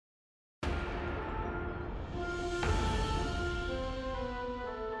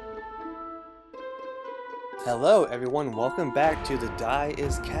Hello everyone, welcome back to The Die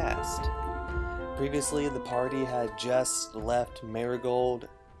Is Cast. Previously, the party had just left Marigold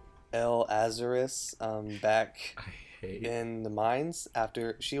El Azaris back in the mines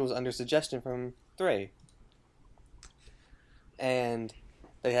after she was under suggestion from Thray. And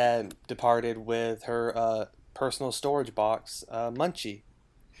they had departed with her personal storage box, Munchie.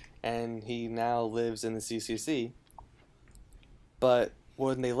 And he now lives in the CCC. But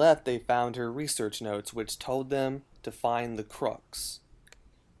when they left, they found her research notes, which told them to find the crux.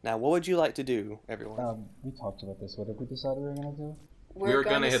 Now, what would you like to do, everyone? We talked about this. What did we decide we were going to do? We're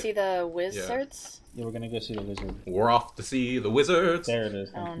going to see the wizards? Yeah, we're going to go see the wizard. We're off to see the wizards. There it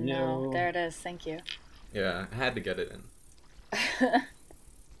is. Oh, no. There it is. Thank you. Yeah, I had to get it in.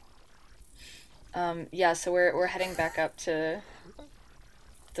 Yeah, so we're heading back up to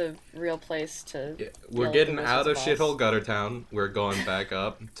the real place to... Yeah, we're getting out of shithole gutter town. We're going back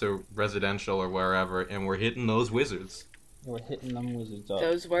up to residential or wherever, and we're hitting those wizards. We're hitting them wizards up.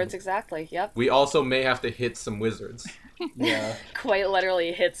 Those words exactly, yep. We also may have to hit some wizards. Yeah. Quite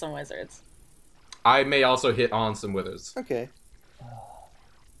literally hit some wizards. I may also hit on some wizards. Okay.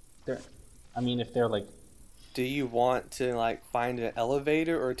 If they're like... Do you want to, find an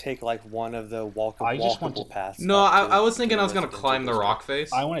elevator or take, one of the walkable paths? No, I was thinking I was going to climb the rock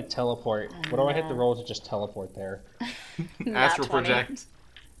face. I want to teleport. What do I hit the roll to just teleport there? Astral project.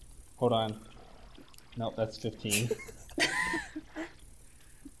 Hold on. Nope, that's 15.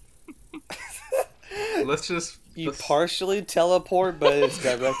 You partially teleport, but it's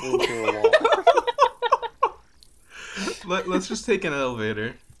directly into a wall. Let's just take an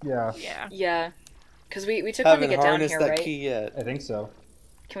elevator. Yeah. Yeah. Because we took one to get down here, right? Key yet. I think so.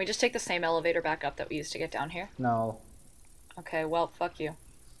 Can we just take the same elevator back up that we used to get down here? No. Okay, well, fuck you.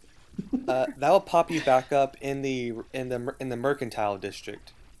 That will pop you back up in the mercantile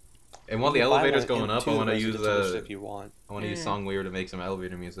district. And while the elevator's going up, I want to use if you want. I want to use Songweaver to make some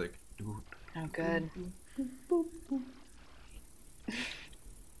elevator music. Oh, good.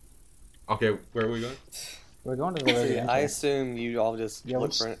 Okay, where are we going? We're going to the residential. I assume you all just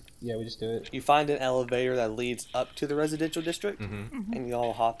look for it. Yeah, we just do it. You find an elevator that leads up to the residential district, and you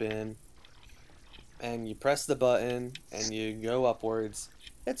all hop in, and you press the button, and you go upwards.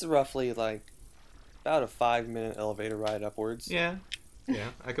 It's roughly about a 5-minute elevator ride upwards. Yeah,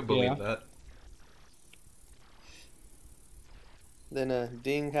 I could believe that. Then a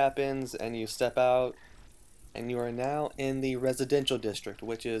ding happens, and you step out, and you are now in the residential district,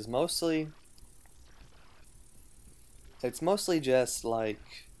 which is mostly... It's mostly just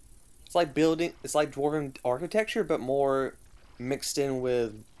it's like dwarven architecture, but more mixed in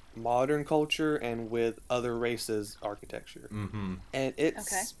with modern culture and with other races' architecture. Mm-hmm. And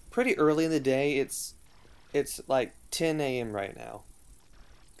it's pretty early in the day. It's 10 a.m. right now.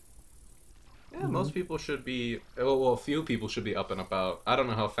 Yeah, most people should be. Well, a few people should be up and about. I don't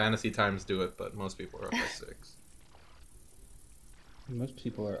know how Fantasy Times do it, but most people are up by 6. Most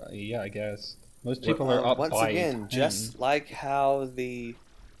people are. Yeah, I guess. Most people are up once by again, 10. just like how the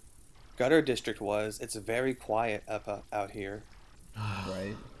gutter district was, it's very quiet out here.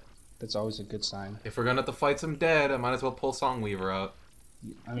 Right. That's always a good sign. If we're gonna have to fight some dead, I might as well pull Songweaver out.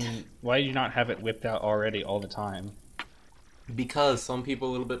 I mean, why do you not have it whipped out already all the time? Because some people are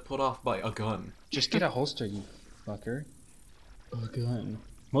a little bit put off by a gun. Just get a holster, you fucker. A gun.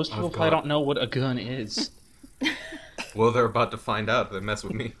 Most people probably don't know what a gun is. Well, they're about to find out if they mess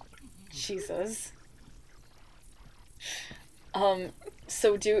with me. Jesus.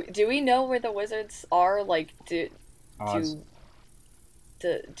 So do we know where the wizards are? Do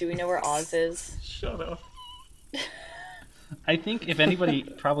we know where Oz is? Shut up. I think if anybody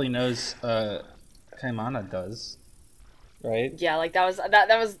probably knows, Kaimana does. Right? Yeah,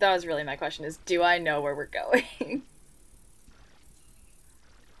 that was really my question, is do I know where we're going?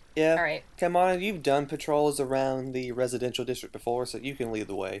 Yeah. All right. Kaimana, you've done patrols around the residential district before, so you can lead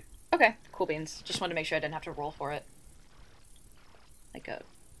the way. Okay, cool beans. Just wanted to make sure I didn't have to roll for it.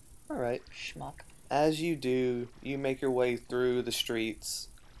 Alright. Schmuck. As you do, you make your way through the streets.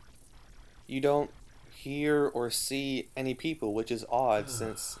 You don't hear or see any people, which is odd,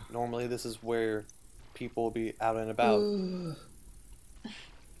 since normally this is where people will be out and about. And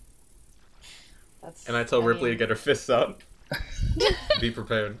I tell Ripley to get her fists out. Be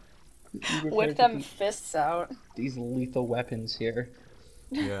prepared. Whip them fists out. These lethal weapons here.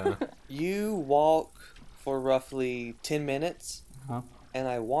 Yeah. You walk for roughly 10 minutes, and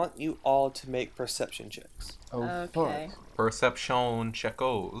I want you all to make perception checks. Oh, okay. fuck. Perception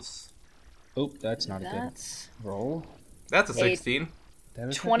checkos. Oh, that's not a good roll. That's a 16.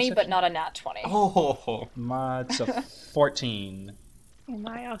 20, but not a nat 20. Oh. It's a 14. And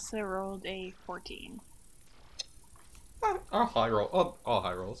I also rolled a 14. I'll high roll. All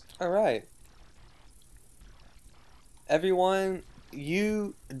high rolls. All right. Everyone,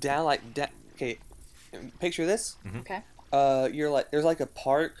 you down like okay. Picture this. Okay. You're like there's like a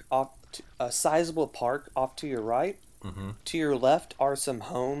park off, a sizable park off to your right. Mm-hmm. To your left are some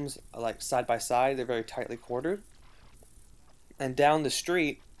homes like side by side. They're very tightly quartered. And down the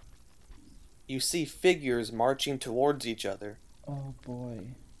street, you see figures marching towards each other. Oh boy.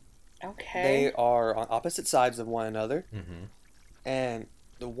 Okay. They are on opposite sides of one another. Mm-hmm. And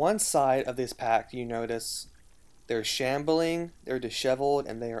the one side of this pack, you notice, they're shambling, they're disheveled,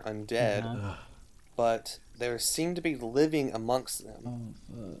 and they are undead. Uh-huh. But there seem to be living amongst them.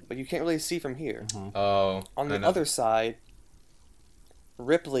 Oh fuck. But you can't really see from here. Uh-huh. Oh. On the I know. other side,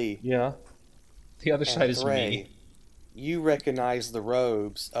 Ripley Yeah. The other and side is Thray, me. you recognize the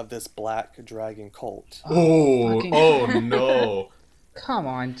robes of this black dragon cult. Oh, Fucking- oh no. Come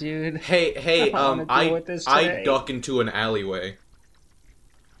on, dude. Hey, I don't wanna deal with this I today. duck into an alleyway.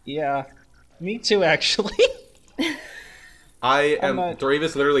 Yeah. Me too, actually. I'm not-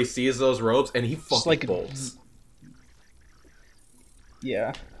 Dravis literally sees those robes and he fucking like- bolts.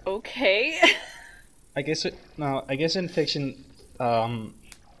 Yeah. Okay. I guess in fiction,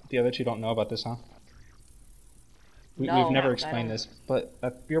 the other two don't know about this, huh? No, We've never I explained don't. this, but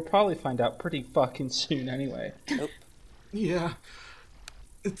you'll probably find out pretty fucking soon anyway. Yeah.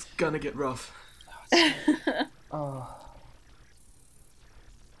 It's gonna get rough. Oh.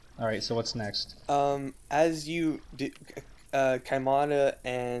 Alright, so what's next? As you Kaimana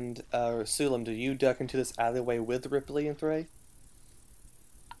and Sulam, do you duck into this alleyway with Ripley and Thray?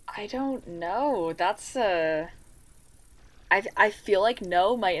 I don't know. That's I feel like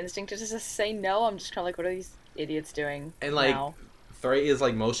no. My instinct is to just say no. I'm just kind of like, what are these idiots doing And like, now? Thray is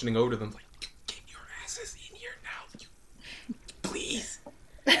like motioning over to them, like, get your asses in here now, you... please.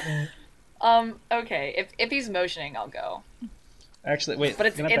 Okay. If he's motioning, I'll go. Actually, wait. But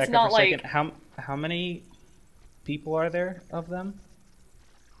it's- gonna it's back not up for a second. like- How many people are there of them?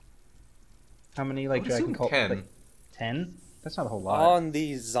 How many like I would dragon assume cult? 10. Like, 10? That's not a whole lot. On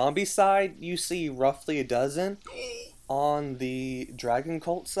the zombie side, you see roughly a dozen. On the dragon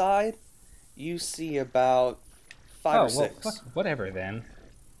cult side, you see about 5 or well, 6. fuck, whatever then.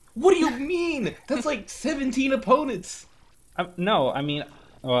 What do you mean? That's like 17 opponents. No, I mean,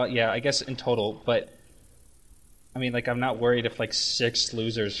 well, yeah, I guess in total, but I mean, like, I'm not worried if like 6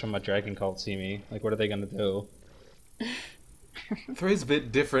 losers from a dragon cult see me. Like, what are they gonna do? Thray's a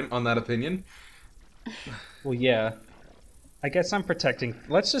bit different on that opinion. Well, yeah, I guess I'm protecting.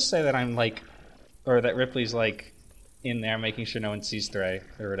 Let's just say that I'm like, or that Ripley's like in there making sure no one sees Thray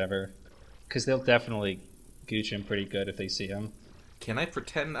or whatever, because they'll definitely gooch him pretty good if they see him. Can I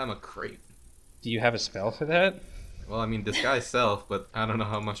pretend I'm a crate? Do you have a spell for that? Well, I mean, disguise self, but I don't know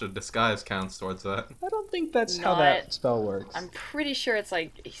how much a disguise counts towards that. I don't think that's how Not- that spell works. I'm pretty sure it's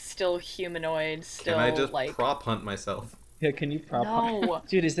like he's still humanoid. Still Can I just like prop hunt myself? Yeah, can you prop No. hunt?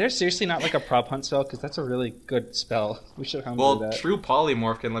 Dude, is there seriously not like a prop hunt spell? Because that's a really good spell. We should hunt Well, that. true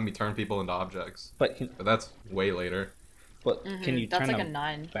polymorph can let me turn people into objects, But but that's way later. can you that's turn like a them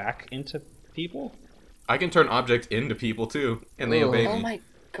 9. back into people? I can turn objects into people too, and they Ugh. obey Oh me. my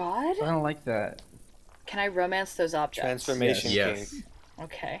god! I don't like that. Can I romance those objects? Transformation Yes. king.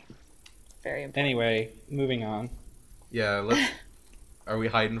 Okay. Very important. Anyway, moving on. Yeah, let's. Are we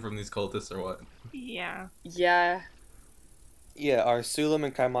hiding from these cultists or what? Yeah. Yeah. Yeah, are Sulam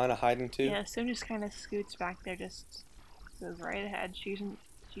and Kaimana hiding too? Yeah, Sim just kind of scoots back there, just goes right ahead. She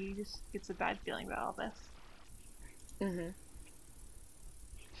just gets a bad feeling about all this. Mhm.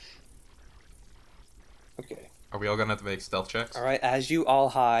 Okay. Are we all gonna have to make stealth checks? All right, as you all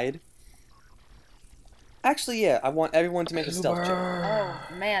hide. Actually, yeah, I want everyone to make a stealth check.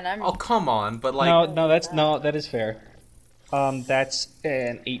 Oh man, I'm. Oh come on, but like, that is fair. That's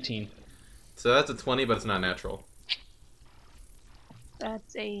an 18. so that's a 20, but it's not natural.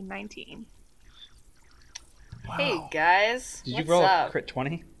 That's a 19. Hey guys, Did what's you roll up? a crit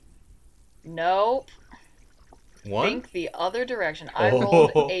 20? Nope. One? Think the other direction. I Oh.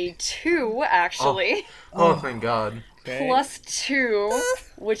 rolled a 2 actually, Oh, thank God. Okay. plus 2,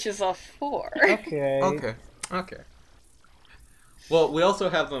 which is a 4. Okay. Okay. Well, we also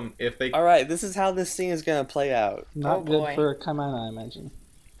have them if they. All right, this is how this scene is gonna play out. Not Oh, good boy. for Kaimana, I imagine.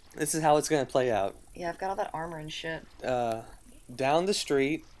 This is how it's gonna play out. Yeah, I've got all that armor and shit. Down the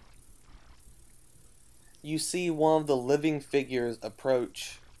street, you see one of the living figures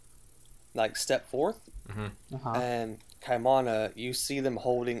approach, like step forth, Uh-huh. and Kaimana, you see them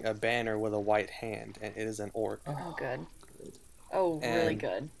holding a banner with a white hand, and it is an orc. Oh, good. Oh, really And-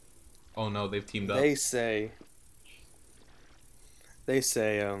 good. Oh no, they've teamed up. They say,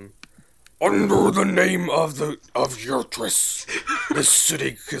 Under the name of Yurtris, this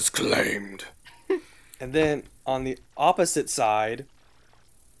city is claimed. And then on the opposite side,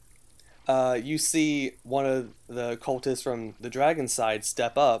 you see one of the cultists from the dragon side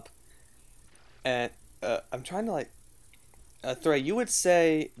step up, and I'm trying to Thray, you would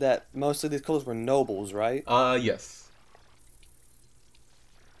say that most of these cultists were nobles, right? Yes.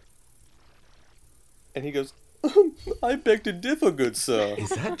 And he goes, I beg to differ, good sir. Is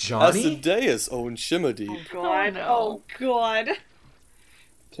that As Johnny? Deus owned Shimmerdeep. Oh god. no. Oh god.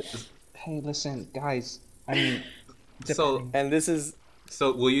 Hey, listen, guys. I mean, So, And this is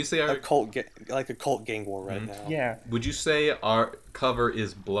will you say a cult gang war right now. yeah. Would you say our cover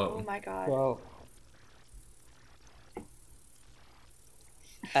is Oh blown? my god. Well,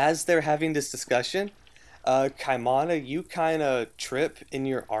 As they're having this discussion, Kaimana, you kind of trip in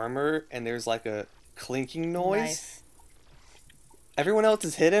your armor, and there's like a clinking noise. Nice. Everyone else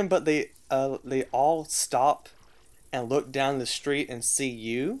is hidden, but they all stop and look down the street and see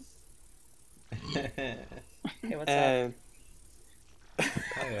you. Hey, what's And up?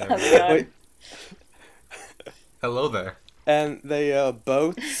 How's it going? wait, Hello there. and they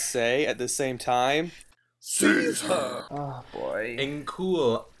both say at the same time, "Seize her!" oh boy. And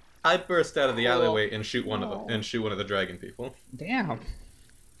cool. I burst out of the Cool. alleyway and shoot one of the dragon people. Damn.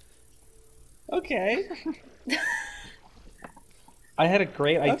 Okay. I had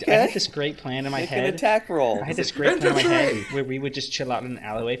this great plan in my Make an head. attack roll. I had this great plan in my head where we would just chill out in an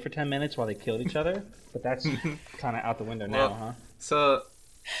alleyway for 10 minutes while they killed each other. But that's kind of out the window now, huh? So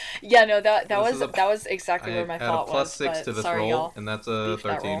Yeah, no, that This was is a- exactly I where my had a thought plus was. 6 But to this sorry, roll, y'all. and that's a Beef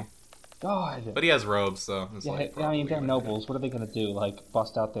that 13. roll. God. But he has robes, so it's Yeah, like. I mean, they're probably nobles. What are they going to do? Like,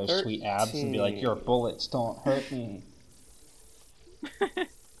 bust out their sweet abs and be like, 13. your bullets don't hurt me.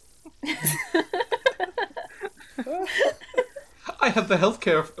 I have the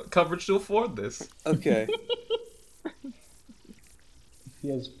healthcare coverage to afford this. Okay. He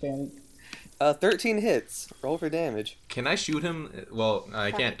has fanny. 13 hits. Roll for damage. Can I shoot him? Well,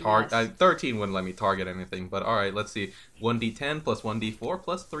 I can't Fucking target. yes. 13 wouldn't let me target anything. But all right, let's see. 1d10 plus 1d4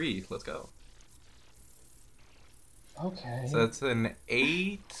 plus 3. Let's go. Okay. So that's an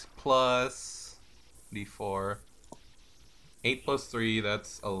 8 plus d4. 8 plus 3,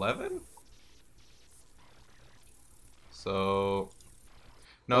 that's 11? So...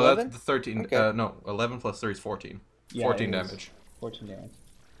 No, 11? that's 13. Okay. No, 11 plus 3 is 14. Yeah, 14 it is. damage. 14 damage.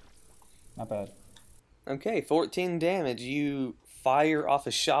 Not bad. Okay, 14 damage. You fire off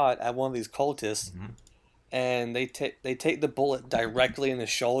a shot at one of these cultists, Mhm. and they take the bullet directly in the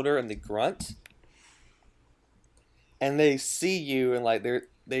shoulder, and they grunt. And they see you, and like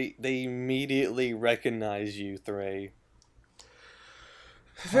they immediately recognize you, Thray.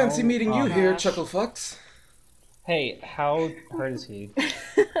 Fancy meeting you Oh, here, gosh. Chucklefucks. Hey, how hard is he?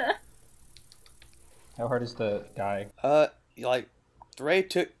 How hard is the guy? Like Thray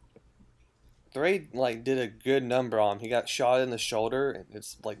like did a good number on him. He got shot in the shoulder, and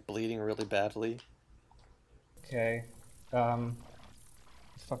it's like bleeding really badly. Okay.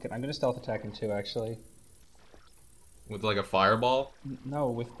 Fuck it. I'm gonna stealth attack him too, actually. With like a fireball? No,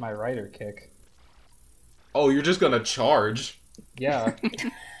 with my rider kick. Oh, you're just gonna charge. Yeah.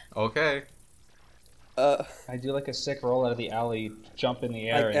 Okay. I do like a sick roll out of the alley, jump in the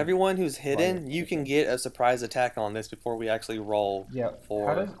air. Like and- everyone who's hidden, Fire. you can get a surprise attack on this before we actually roll Yeah. for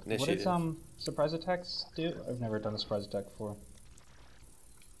What initiative. does surprise attacks do? I've never done a surprise attack before.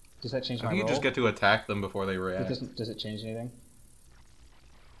 Does that change I my think you roll? just get to attack them before they It react. does it change anything?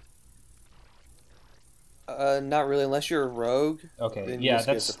 Not really, unless you're a rogue. Okay. Then you yeah, just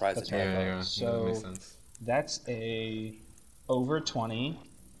get a that's surprise that's attack. what I Yeah, thought. yeah, that makes So sense. that's a over 20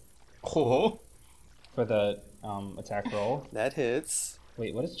 Oh, for the attack roll. That hits.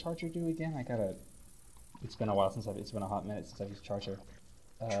 Wait, what does Charger do again? It's been a while since it's been a hot minute since I've used Charger.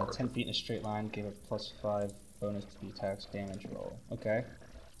 Charger. 10 feet in a straight line, gave a +5 bonus to the attack's damage roll. Okay.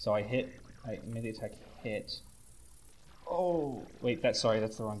 So I made the attack hit. Oh! Wait, that's the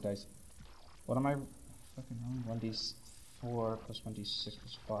wrong dice. What am I fucking wrong? 1d4 plus 1d6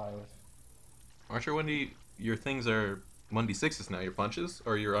 plus 5. aren't your things are 1d6s now? Your punches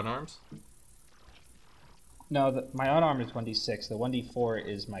or your unarms? No, my unarmed is 1d6. The 1d4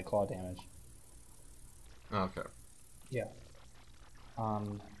 is my claw damage. Oh, okay. Yeah.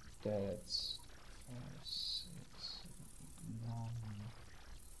 That's 4, 6, 9.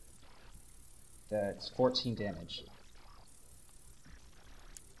 That's 14 damage.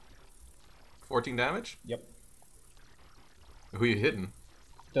 14 damage? Yep. Who you hitting?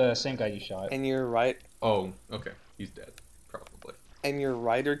 The same guy you shot. And you're right. Oh, okay. He's dead, probably. And your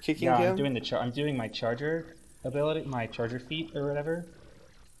rider kicking Yeah, him. I'm doing I'm doing my charger ability, my charger feat or whatever.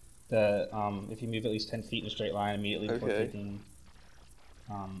 If you move at least 10 feet in a straight line immediately before Okay. taking,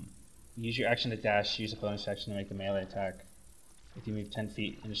 use your action to dash. Use a bonus action to make a melee attack. If you move 10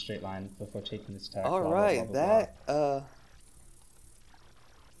 feet in a straight line before taking this attack. All blah, blah, right, blah, blah, blah.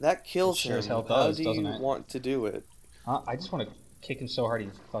 that kills It sure as him. hell How does, do doesn't you it? want to do it? I just want to kick him so hard he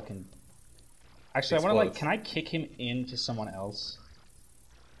fucking. Actually, I want to Explodes. Can I kick him into someone else?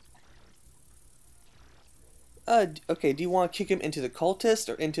 Okay. Do you want to kick him into the cultist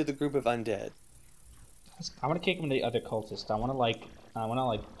or into the group of undead? I want to kick him into the other cultist. I want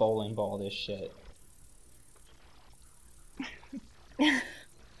to bowling ball this shit. This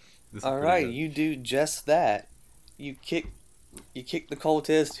is All pretty right, good. you do just that. You kick the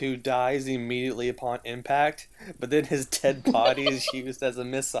cultist, who dies immediately upon impact, but then his dead body is used as a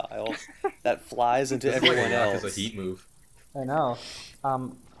missile that flies into This is like everyone a else. Yakuza heat move. I know.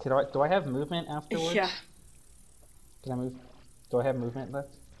 Do I have movement afterwards? Yeah. Can I move? Do I have movement left?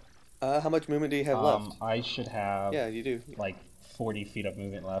 How much movement do you have left? I should have Yeah, you do. like 40 feet of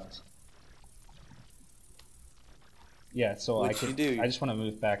movement left. Yeah, so Which you do. I just want to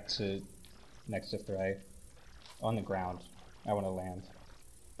move back to next to Thray on the ground. I want to land.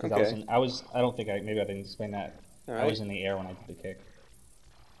 'Cause Okay. I don't think maybe I didn't explain that. All I was right. in the air when I did the kick.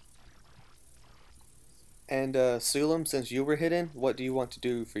 And Sulam, since you were hidden, what do you want to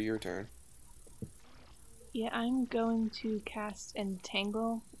do for your turn? Yeah, I'm going to cast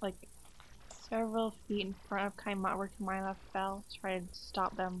Entangle, like, several feet in front of Kaimot where Kaimot fell, try to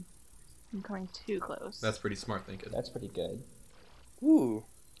stop them from coming too close. That's pretty smart thinking. That's pretty good. Ooh,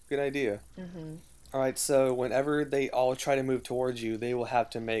 good idea. Mm-hmm. All right, so whenever they all try to move towards you, they will have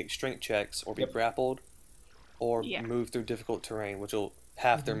to make strength checks or be Yep. grappled or Yeah. move through difficult terrain, which will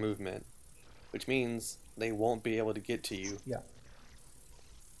half their movement, which means they won't be able to get to you. Yeah.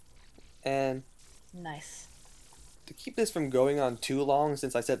 And Nice. to keep this from going on too long,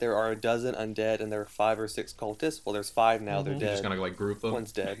 since I said there are a dozen undead and there are 5 or 6 cultists, well, there's 5 now, they're Mhm. dead. You're just gonna like group them.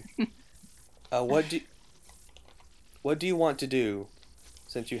 One's dead. What do you want to do,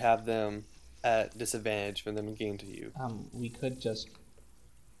 since you have them at disadvantage from them getting to you? We could just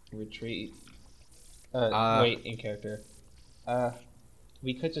retreat. Wait, in character.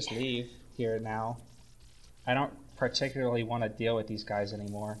 We could just leave here now. I don't particularly want to deal with these guys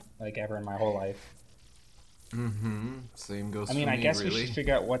anymore, like ever in my whole life. Mm-hmm. Same goes I mean, for I me, guess really. we should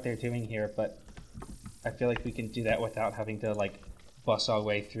figure out what they're doing here, but I feel like we can do that without having to like bust our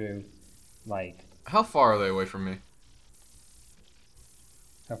way through, like How far are they away from me?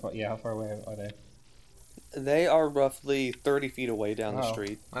 how far away are they? They are roughly 30 feet away down the Oh.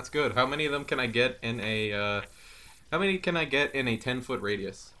 street. That's good. How many of them can I get in a? How many can I get in a 10-foot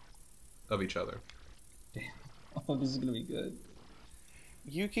radius of each other? Oh, this is gonna be good.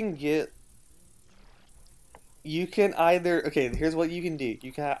 You can either, okay, here's what you can do.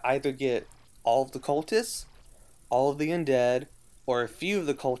 You can either get all of the cultists, all of the undead, or a few of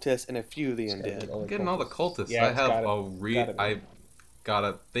the cultists and a few of the undead. I'm getting all the cultists. Yeah, I it's have gotta be. I got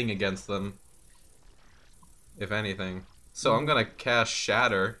a thing against them. If anything, so I'm gonna cast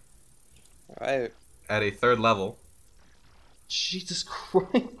Shatter Alright. at a 3rd level. Jesus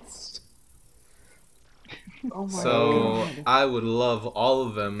Christ! Oh my So god! I would love all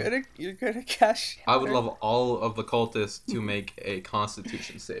of them. You're gonna cash. I would love all of the cultists to make a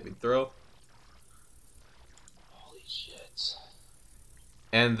Constitution saving throw, Holy shit!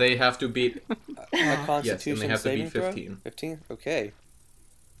 and they have to beat. a Constitution have to saving beat throw? 15. 15? Okay.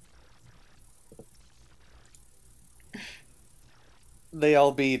 They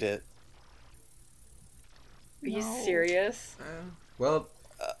all beat it. Are you No. serious? Well,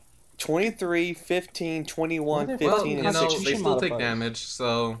 23, 15, 21, Well, 15, you and know, 16. they still take modifiers. damage,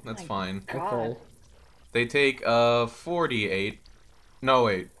 so that's My fine. God. Okay. They take 48. No,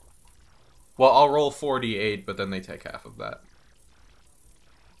 wait. Well, I'll roll 48, but then they take half of that.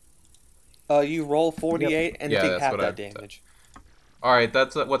 You roll 48 and Yeah, take that's half what that I said. damage. All right,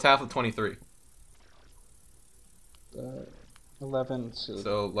 that's what's half of 23. 11.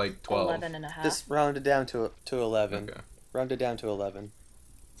 So like 12. 11 and a half. Just round it down to 11. Okay. Round it down to 11.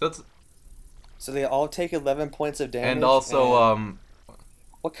 So that's So they all take 11 points of damage. and also and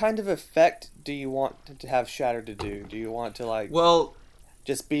what kind of effect do you want to have Shatter to do? Do you want to well,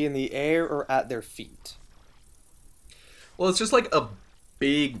 just be in the air or at their feet? it's just like a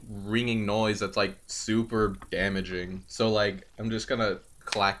big ringing noise that's like super damaging. So like I'm just gonna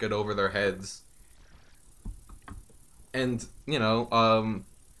clack it over their heads. And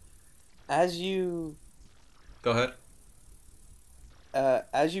As you go ahead.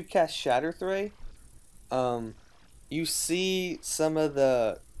 as you cast Shatter Thray, you see some of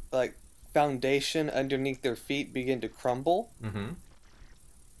the foundation underneath their feet begin to crumble, Mm-hmm.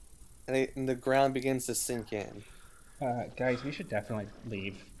 and the ground begins to sink in. Guys, we should definitely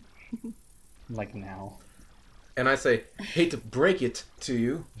leave. Like now. And I say, hate to break it to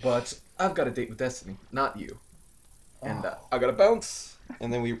you, but I've got a date with Destiny, not you. And I gotta bounce.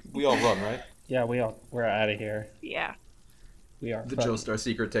 And then we all run, right? Yeah, we're out of here. Yeah. We are. The Joestar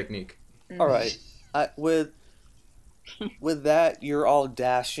secret technique. All right, with that, you're all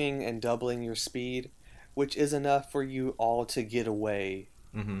dashing and doubling your speed, which is enough for you all to get away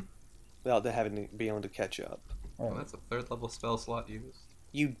without them having to be able to catch up. Well, that's a 3rd level spell slot used.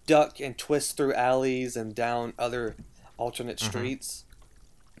 You duck and twist through alleys and down other alternate streets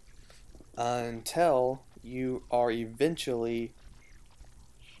until you are eventually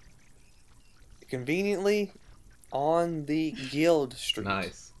conveniently on the guild street.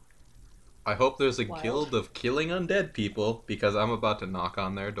 Nice. I hope there's a Wild. guild of killing undead people because I'm about to knock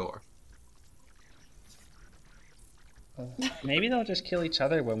on their door. Maybe they'll just kill each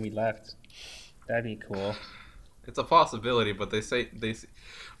other when we left. That'd be cool. It's a possibility, but they say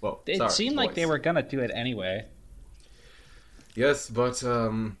well, It sorry, seemed like they boys. were gonna do it anyway. Yes, but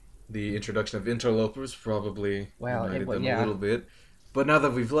the introduction of interlopers probably united them a little bit. But now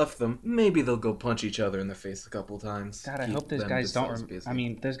that we've left them, maybe they'll go punch each other in the face a couple times. God, I Keep hope those them guys don't. themselves busy. I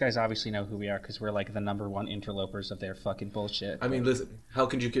mean, those guys obviously know who we are because we're like the #1 interlopers of their fucking bullshit. I mean, listen, how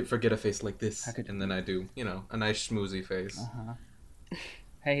could you forget a face like this? How could- And then I do, a nice schmoozy face.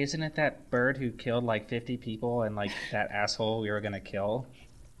 Hey, isn't it that bird who killed like 50 people and like that asshole we were gonna kill?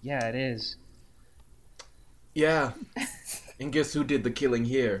 Yeah, it is. Yeah. And guess who did the killing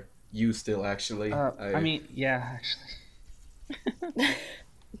here? You still, actually. I mean, yeah, actually.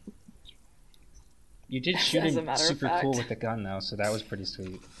 You did shoot As a him matter of super fact. cool with the gun though, so that was pretty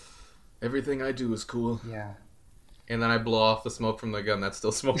sweet. Everything I do is cool. Yeah. And then I blow off the smoke from the gun that's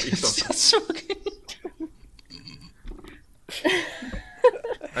still smoking.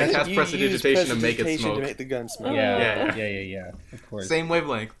 I cast You prestidigitation use to make it prestidigitation smoke. to make the gun smoke. Yeah. Of course. Same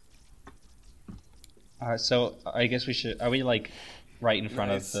wavelength. So I guess we should. Are we like right in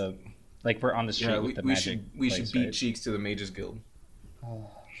front Nice. of the? Like we're on the street Yeah, with the we magic. should place, beat right? cheeks to the Mages Guild.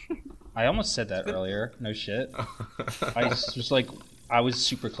 I almost said that earlier. No shit. I was like, I was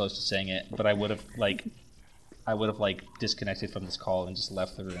super close to saying it, but I would have like disconnected from this call and just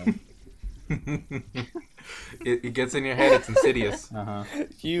left the room. It gets in your head. It's insidious.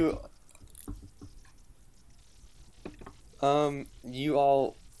 You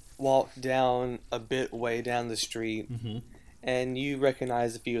all walk down a bit way down the street, and you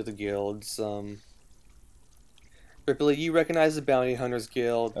recognize a few of the guilds. Ripley, you recognize the Bounty Hunters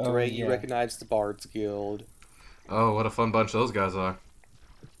Guild. Oh, Dre, yeah. you recognize the Bards Guild. Oh, what a fun bunch those guys are.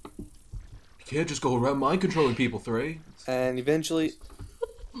 You can't just go around mind controlling people, Threy. And eventually...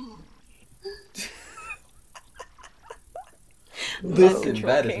 Listen,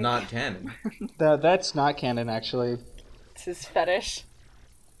 that is not canon. That's not canon, actually. It's his fetish.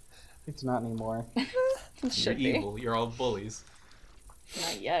 It's not anymore. It You're should be. evil. You're all bullies.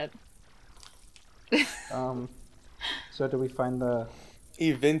 Not yet. So do we find the?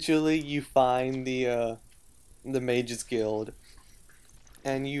 Eventually, you find the Mages Guild,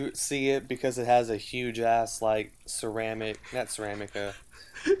 and you see it because it has a huge ass like ceramic, not ceramic, It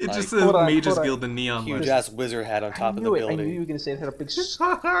Like- just says Hold on, Mages hold on. Guild in neon huge letters. ass wizard hat on top of the I knew building. you were gonna say it had a big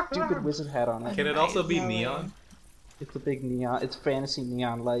stupid wizard hat on it. Can it also be neon? It's a big neon. It's fantasy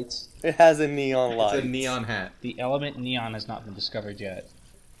neon lights. It has a neon light. It's a neon hat. The element neon has not been discovered yet.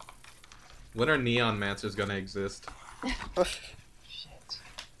 When are neon mancers gonna exist? Shit.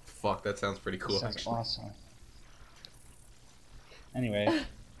 Fuck, that sounds pretty cool. Sounds Actually. awesome. Anyway,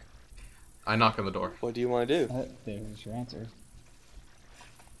 I knock on the door. What do you want to do? there's your answer.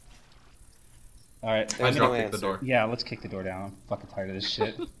 Alright, I no drop kick answer. the door. yeah, let's kick the door down. I'm fucking tired of this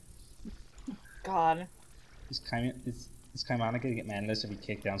shit. God. Is Kaimana gonna get mad at us if we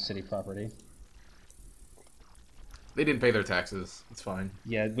kick down city property? They didn't pay their taxes. It's fine.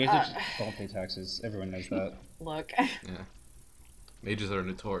 Yeah, wizards don't pay taxes. Everyone knows that. Look. Yeah. Mages are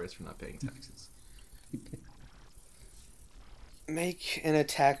notorious for not paying taxes. Make an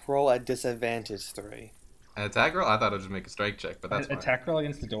attack roll at disadvantage 3. An attack roll? I thought I'd just make a strike check, but that's fine. Attack roll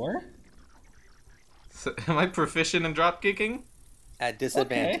against the door? So, am I proficient in drop kicking? At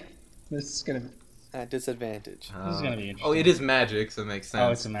disadvantage. Okay. This is gonna At disadvantage. This is gonna be Oh, it is magic, so it makes sense.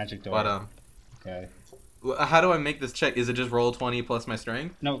 Oh, it's a magic door. But Okay. how do I make this check? Is it just roll 20 plus my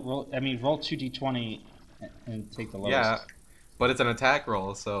strength? No, roll 2d20 and take the lowest. Yeah, but it's an attack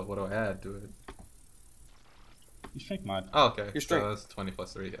roll, so what do I add to it? You strength mod. Oh, okay. Your strength. So that's 20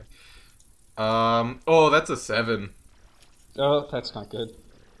 plus 3, yeah. Oh, that's a 7. Oh, that's not good.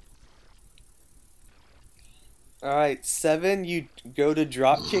 All right, 7. You go to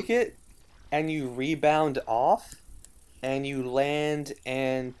drop kick it, and you rebound off, and you land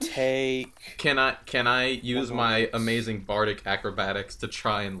and take. Can I use my amazing bardic acrobatics to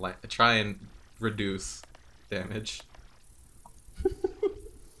try and reduce damage?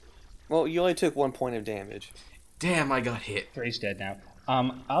 Well, you only took 1 point of damage. Damn, I got hit. 3's dead now.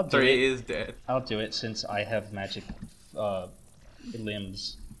 I'll do 3 it. is dead. I'll do it since I have magic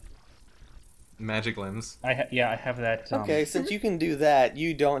limbs. Magic limbs. I have that. Okay, since you can do that,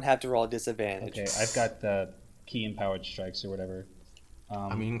 you don't have to roll a disadvantage. Okay, I've got the key empowered strikes or whatever.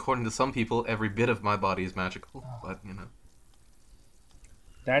 I mean, according to some people, every bit of my body is magical, but you know.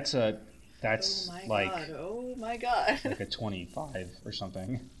 That's Oh my god. like a 25 or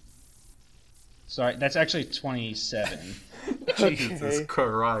something. Sorry, that's actually 27. Okay. Jesus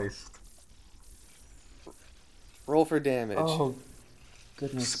Christ. Roll for damage. Oh,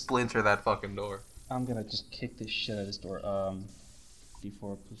 goodness. Splinter that fucking door. I'm gonna just kick the shit out of this door. D4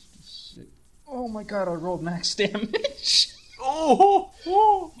 plus 6. Oh my god, I rolled max damage.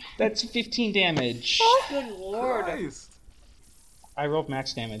 Oh! That's 15 damage. Good lord. Christ. I rolled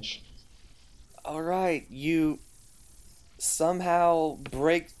max damage. All right, you somehow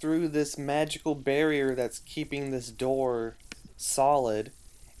break through this magical barrier that's keeping this door solid,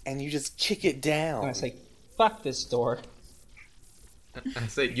 and you just kick it down. And I say, fuck this door. I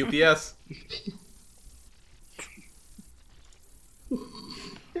say UPS.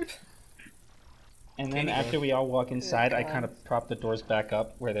 And then after we all walk inside, I kind of prop the doors back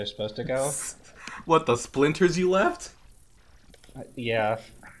up where they're supposed to go. What, the splinters you left? Yeah.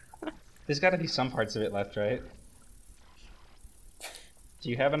 There's got to be some parts of it left, right? Do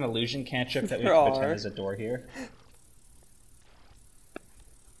you have an illusion cantrip that we There can pretend are. is a door here?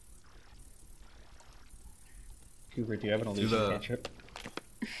 Cooper, do you have an illusion cantrip?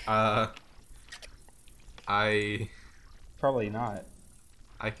 I Probably not.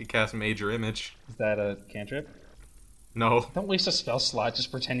 could cast Major Image. Is that a cantrip? No, Don't waste a spell slot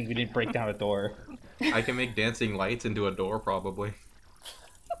just pretending we didn't break down a door. I can make dancing lights into a door, probably.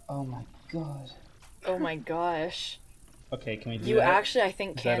 Oh my god. Oh my gosh. Okay, can we do You that? actually, I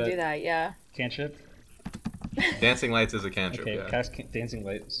think, Is can that do that, yeah. Cantrip? Dancing lights is a cantrip, Okay, yeah. cast dancing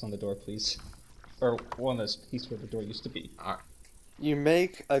lights on the door, please. Or one that's piece where the door used to be. You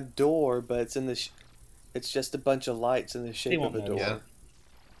make a door, but it's in the. It's just a bunch of lights in the shape won't of a notice. door. Yeah.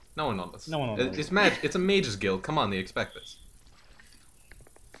 No one knows. No one will notice. It's a mage's guild. Come on, they expect this.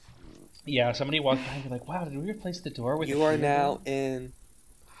 Yeah, somebody walked by and be like, wow, did we replace the door with You a are shield? now in.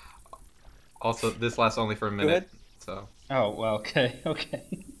 Also, this lasts only for a Go minute, ahead. so Oh, well, okay.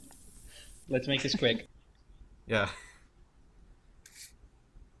 Let's make this quick. yeah.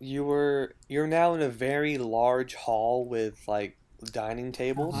 You're now in a very large hall with like dining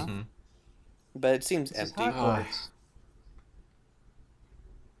tables, Uh-huh. Mhm. but it seems This is empty. Hogwarts.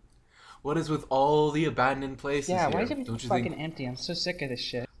 What is with all the abandoned places Yeah, here? why is it Don't you fucking think? empty? I'm so sick of this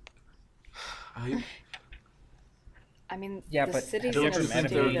shit. I mean, Yeah, the but city's have in Don't a you ever think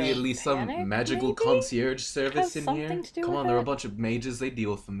met there would state be of at least some panic, magical maybe? concierge service Has in something here? to do Come with on, there are a it? bunch of mages. They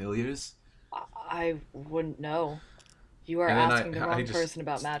deal with familiars. I wouldn't know. You are And then asking the I wrong just- person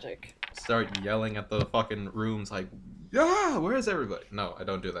about magic. Start yelling at the fucking rooms like, "Yeah, where's everybody?" No, I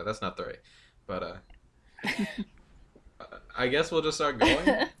don't do that. That's not the right. But I guess we'll just start going.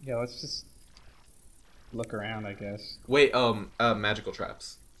 Yeah, let's just look around, I guess. Wait, magical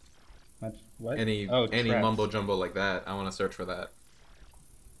traps. What? Any traps. mumbo jumbo like that? I want to search for that.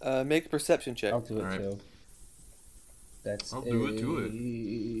 Make a perception check. I'll do it Alright. too. That's I'll do it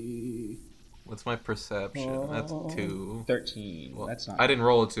to What's my perception? That's 2. 13. Well, That's not. I didn't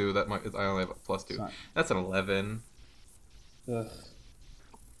roll a 2. I only have a plus 2. It's not- That's an 11. Ugh.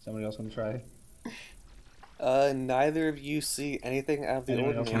 Somebody else want to try? Neither of you see anything out of the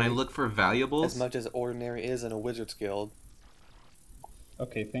Anyone else? ordinary. Can I look for valuables? As much as ordinary is in a wizard's guild.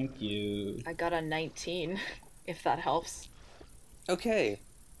 Okay, thank you. I got a 19, if that helps. Okay.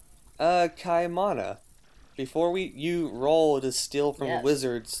 Kaimana. Before you roll to steal from Yes.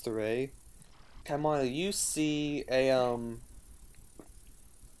 wizards, Thray. Kaimana, you see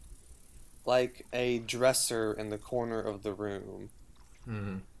like a dresser in the corner of the room.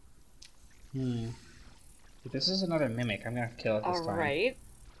 If this is another mimic, I'm gonna kill it this time. Alright.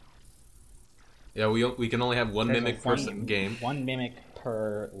 Yeah, we can only have one There's mimic a per game. One mimic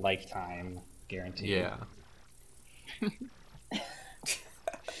per lifetime, guaranteed. Yeah.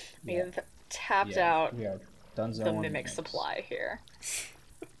 We Yeah. have tapped Yeah, out we are Dunzo the on mimic mimics. supply here.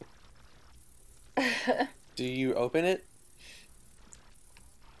 Do you open it?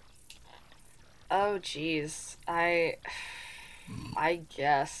 Oh, jeez. I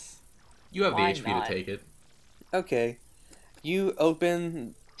guess. You have the Why HP not? to take it. Okay. You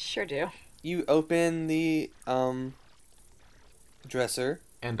open... Sure do. You open the, dresser.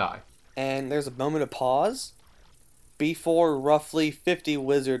 And die. And there's a moment of pause before roughly 50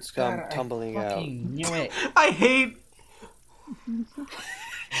 wizards come tumbling out. I fucking knew it. I hate...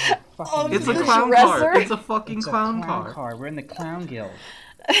 It's a the clown dresser? car. It's a fucking clown car. We're in the clown guild.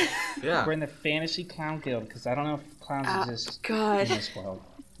 Yeah. We're in the fantasy clown guild, because I don't know if clowns exist God. in this world.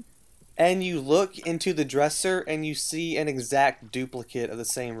 And you look into the dresser and you see an exact duplicate of the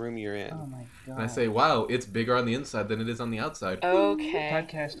same room you're in. Oh my god. And I say, wow, it's bigger on the inside than it is on the outside. Okay.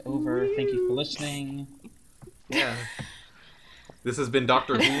 Podcast over. Thank you for listening. Yeah. This has been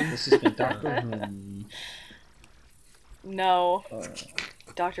Dr. Who. This has been Dr. Whom. No.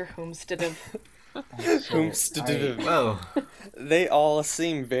 Dr. Whomstead. Well, They all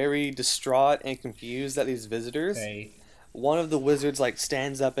seem very distraught and confused at these visitors. Okay. One of the wizards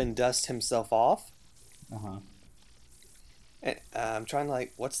stands up and dusts himself off. And, I'm trying to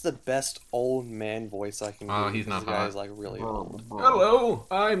what's the best old man voice I can do? He's not This guy's hot. really old. Hello,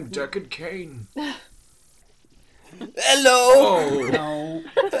 I'm Deckard Kane. Hello. Oh,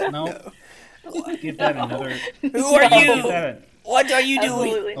 No. Give that another. Who are you? Give that What are you doing?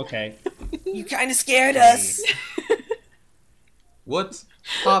 Absolutely. Okay. You kind of scared us. what's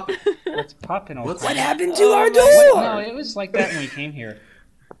poppin'? What's popping over? What happened to our No, door? it was like that when we came here.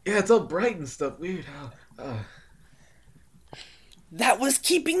 Yeah, it's all bright and stuff. Weird. That was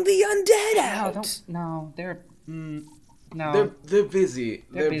keeping the undead No, out. no, they're no. They're busy.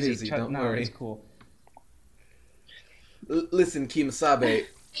 They're busy. Don't no, worry. It's cool. Listen, Kimasabe.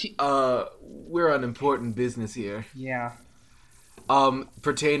 We're on important business here. Yeah.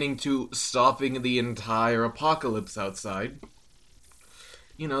 Pertaining to stopping the entire apocalypse outside.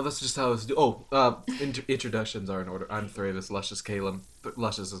 You know, that's just how it's do. Oh, introductions are in order. I'm Thravis, Luscious Calum, but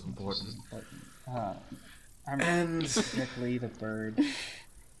Luscious is important. I'm Ripley the bird.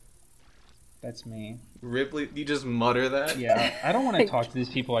 That's me. Ripley, you just mutter that? Yeah, I don't want to talk to these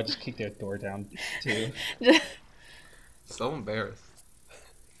people. I just kick their door down too. So embarrassed.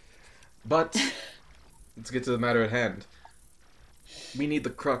 But let's get to the matter at hand. We need the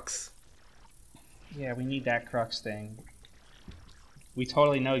crux. Yeah, we need that crux thing. We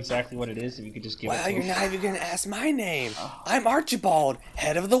totally know exactly what it is if you could just give it Wow, to you're us. not even gonna ask my name. I'm Archibald,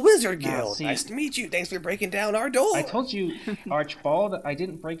 head of the Wizard Now, Guild. see- Nice to meet you. Thanks for breaking down our door. I told you, Archibald, I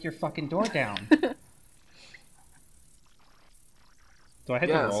didn't break your fucking door down. Do I have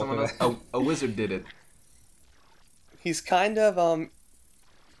to Yeah, roll someone for else. that? A wizard did it. He's kind of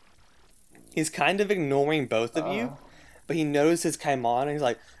ignoring both of you, but he notices Kaimon and he's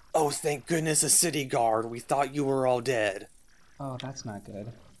like, "Oh, thank goodness, a city guard. We thought you were all dead." Oh, that's not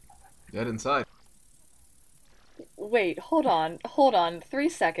good. Get inside. Wait, hold on. 3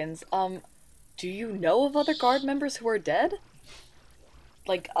 seconds. Do you know of other guard members who are dead?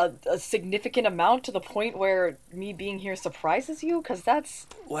 Like, a significant amount to the point where me being here surprises you? Because that's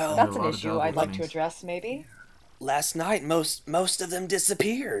Well, an lot of issue I'd like to developments. address, maybe. last night most of them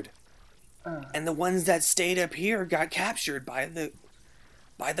disappeared, and the ones that stayed up here got captured by the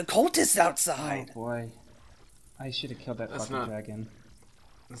cultists Oh outside. boy. I should have killed that That's fucking not- dragon.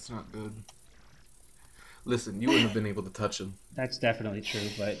 That's not good. Listen, you wouldn't have been able to touch him. That's definitely true,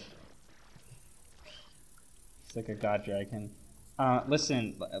 but it's like a god dragon.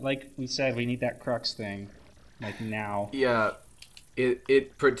 Listen, like we said, we need that crux thing, like now. Yeah,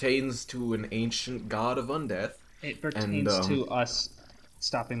 it pertains to an ancient god of undeath, It pertains And, to us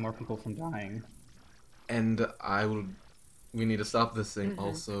stopping more people from dying. and we need to stop this thing.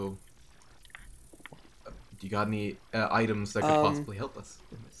 Also, do you got any items that could possibly help us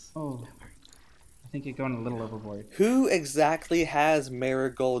in this? Oh, I think you're going a little overboard. Who exactly has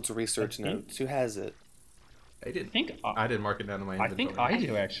Marigold's research I think- notes? Who has it? I did. I didn't mark it down in my I inventory. think I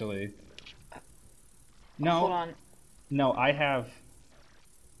do actually. No, Hold on. no, I have.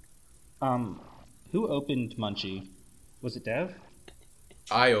 Who opened Munchie? Was it Dev?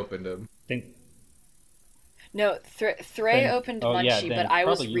 I opened him. Think. No, Thray Then- opened oh, yeah, Munchie, then but I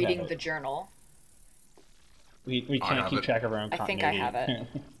was probably you have reading it. the journal. We I can't have keep it. track of our own I think I have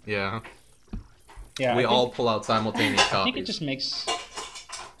continuity. Yeah. Yeah, We I all think, pull out simultaneous I copies. think it just makes.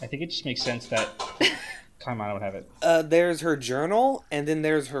 I think it just makes sense that Kaimana would have it. There's her journal, and then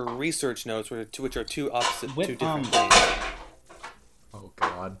there's her research notes, which are two different things. Oh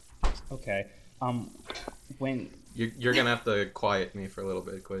God. Okay. When You're gonna have to quiet me for a little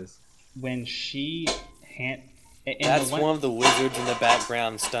bit, Quiz. when she hand. in the That's one of the wizards in the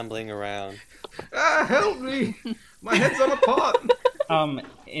background stumbling around. Ah, help me! My head's on a pot.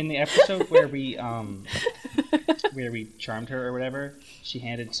 In the episode where we where we charmed her or whatever, she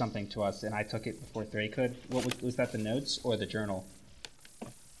handed something to us, and I took it before Threy could. What was that? The notes or the journal?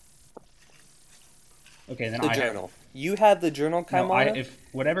 Okay, then The journal. You have the journal, Kaimana?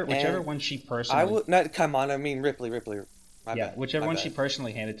 Whichever one she personally. I would not Kaimana. I mean Ripley. My bad. Whichever one she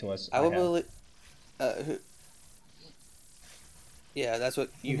personally handed to us. I will believe. Yeah, that's what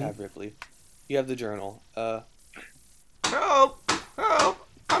you have, Ripley. You have the journal. Help! Help!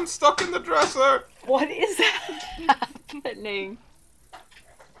 I'm stuck in the dresser! What is happening?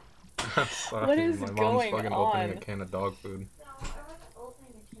 I'm sorry, What is my mom's going fucking on? opening a can of dog food.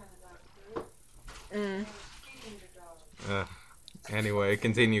 Anyway,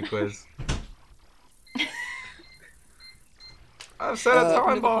 continue, quiz. I've set a Welcome to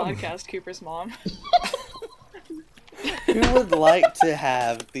time the bomb! podcast, Cooper's mom. Who would like to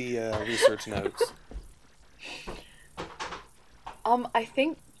have the research notes? I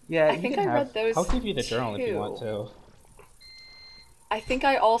think Yeah, I think I read those. I'll give you the journal if you too. want to. I think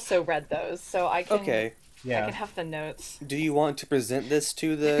I also read those, so I can. Okay. Yeah. I can have the notes. Do you want to present this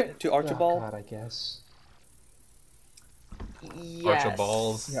to Oh, Archibald? God, I guess. Yes.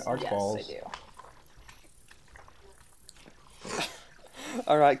 Archibalds. Yeah, Archibalds. Yes, I do.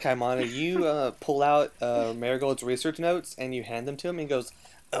 All right, Kaimana, you pull out Marigold's research notes and you hand them to him. And he goes,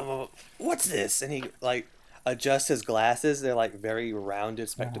 "What's this?" And he like adjusts his glasses. They're like very rounded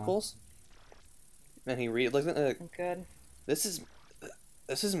spectacles. And he looks at it. Good. This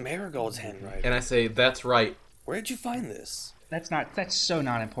is Marigold's handwriting. And I say, that's right. Where did you find this? That's so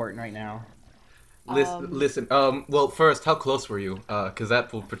not important right now. Listen, well, first, how close were you? Because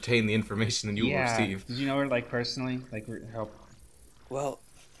that will pertain the information that you will receive. Did you know her, like, personally? Like, how... Well,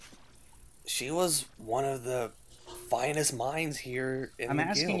 she was one of the finest minds here in I'm the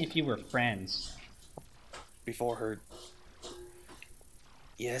asking guild. if you were friends. Before her.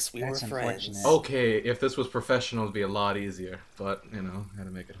 Yes, we That's were friends. unfortunate. Okay, if this was professional, it'd be a lot easier. But, had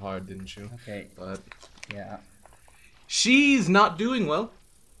to make it hard, didn't you? Okay, But yeah. she's not doing well.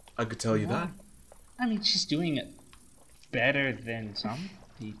 I could tell you that. I mean, she's doing it better than some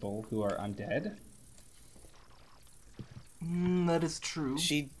people who are undead. That is true.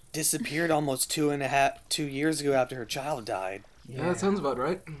 She disappeared almost 2 years ago after her child died. Yeah, that sounds about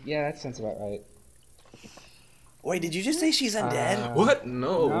right. Yeah, that sounds about right. Wait, did you just say she's undead? What?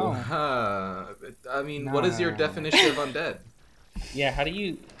 No. No. I mean, what is your No. definition of undead? Yeah, how do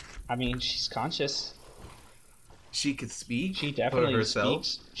you... I mean, she's conscious. She could speak. She for definitely herself.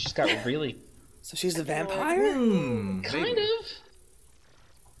 speaks. She's got really... So she's a vampire? Kind of.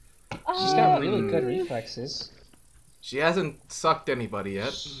 She's got really good reflexes. She hasn't sucked anybody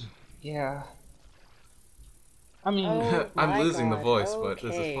yet. Yeah. I mean... Oh, I'm my losing the God. voice, but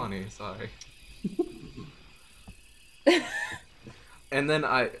this Okay. is funny. Sorry. And then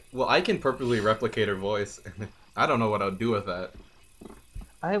I can perfectly replicate her voice. I don't know what I'll do with that.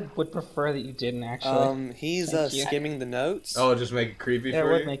 I would prefer that you didn't, actually. He's Thank you. skimming the notes. Oh, just make it creepy Yeah, it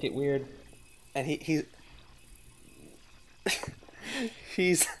for would you? make it weird. And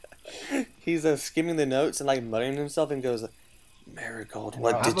he's skimming the notes and like muttering to himself and goes, "Marigold,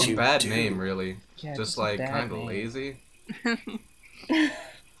 what Wow. I have did a you bad do?" name, really. Yeah, just it's a like bad kind of name. lazy.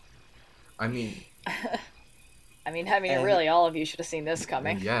 I mean, Really, all of you should have seen this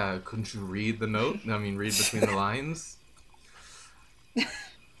coming. yeah, couldn't you read the note? I mean, read between the lines?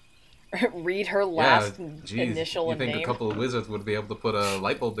 Read her last Jeez, initial you and think name. a couple of wizards would be able to put a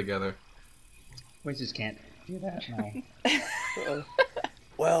light bulb together? Wizards can't do that, no.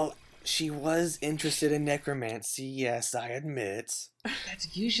 Well, she was interested in necromancy, yes, I admit.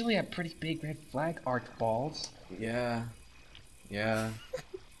 That's usually a pretty big red flag, Archibald. Yeah.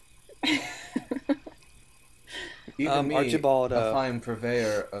 Even me, Archibald, a fine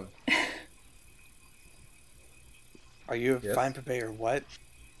purveyor of... Are you a Yes? fine purveyor? What?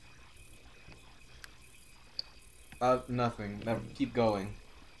 Nothing. Never. Keep going.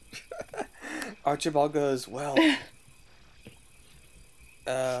 Archibald goes, "Well,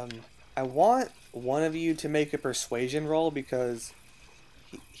 I want one of you to make a persuasion roll because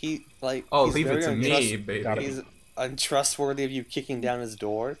he like Oh, he's leave it very to me, untrust- baby. He's untrustworthy of you kicking down his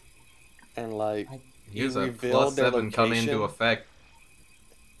door, and like Here's you a revealed their +7 coming into location. effect.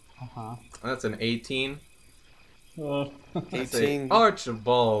 Uh-huh. That's an 18. I say, 18.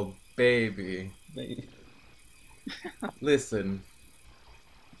 Archibald, baby. Listen.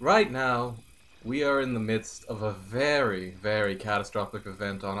 Right now, we are in the midst of a very, very catastrophic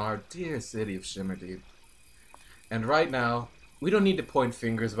event on our dear city of Shimmerdeep. And right now, we don't need to point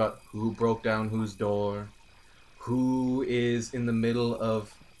fingers about who broke down whose door, who is in the middle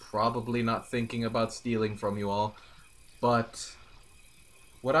of probably not thinking about stealing from you all. But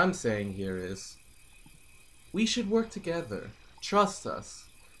what I'm saying here is, we should work together. Trust us.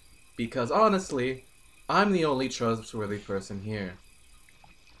 Because honestly, I'm the only trustworthy person here.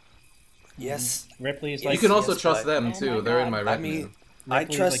 Yes. Ripley's You like can also yes, trust but- them Oh too. my They're in God. my I retinue. mean, I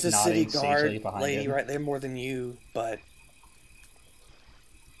Ripley's, trust like, the city nodding sagely guard behind lady him. right there more than you, but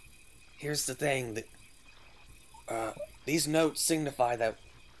here's the thing that these notes signify that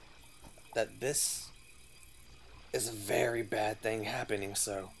this is a very bad thing happening.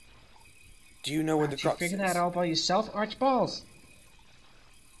 So, do you know where the How'd you crux figure is? that all by yourself, Archballs?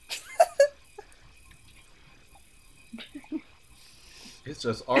 It's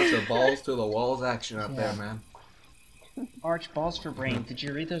just Archer balls to the walls action out there, Yeah. man. Archballs for brain. Did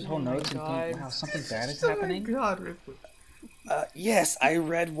you read those whole Oh my notes and think, God. wow, something bad is happening? God, Ripley. Yes, I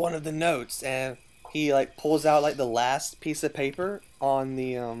read one of the notes, and he like pulls out like the last piece of paper on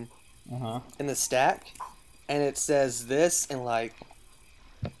the Uh-huh. in the stack, and it says this in like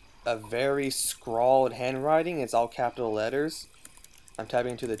a very scrawled handwriting. It's all capital letters. I'm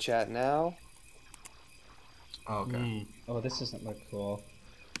typing into the chat now. Oh, okay. Oh, this doesn't look cool.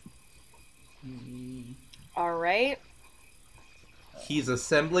 All right. He's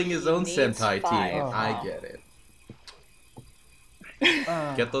assembling his He own needs Sentai 5. team. I Oh. get it.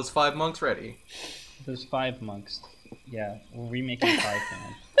 Uh, Get those 5 monks ready. those 5 monks. Yeah, we're remaking 5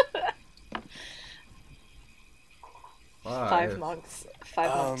 man. 5 monks. 5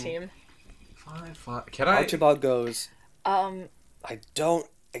 monk Um, team. 5. Can I? Archibald goes, Um. I don't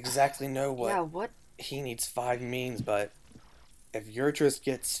exactly know what Yeah. What? he needs 5 means, but if Yurtress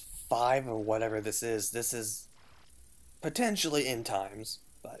gets 5 or whatever this is potentially end times.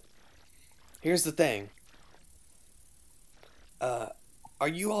 But here's the thing. Are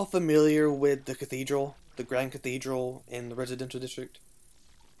you all familiar with the cathedral, the Grand Cathedral in the residential district?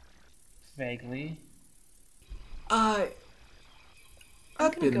 Vaguely. I'm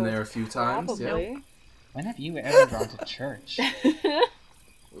I've gonna been go there a with few times. Probably. When have you ever gone to church?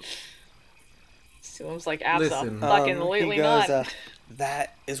 Soom's like, Listen. fucking-lately he goes, not.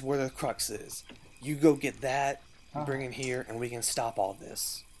 that is where the crux is. You go get that, Oh. bring it here, and we can stop all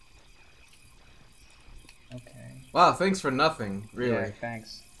this. Okay. Wow, thanks for nothing, Yeah, really.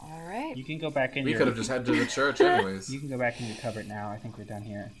 thanks. All right. You can go back in We your... could have just headed to the church anyways. You can go back in your cupboard now. I think we're done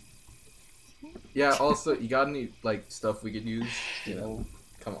here. Yeah, also, you got any, like, stuff we could use? You know,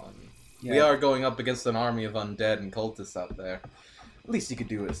 come on. Yeah. We are going up against an army of undead and cultists out there. At least you could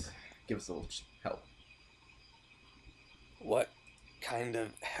do is give us a little help. What kind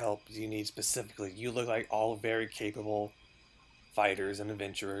of help do you need specifically? You look like all very capable fighters and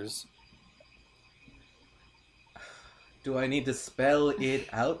adventurers. Do I need to spell it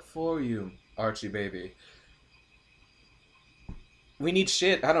out for you, Archie baby? We need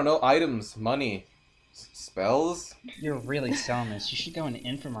shit. I don't know. Items, money, spells. You're really selling this. You should go into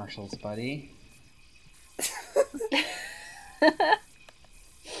infomercials, buddy.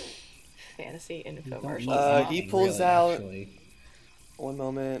 Fantasy You don't infomercial. need He anything, pulls really, out- actually. One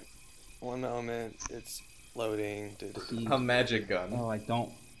moment. It's loading. A magic gun. Oh, I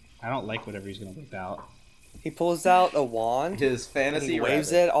don't like whatever he's gonna whip out. He pulls out a wand. His And fantasy he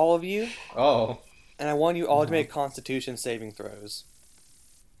waves rabbit. it at all of you, Oh. and I want you all to Uh-huh. make Constitution saving throws.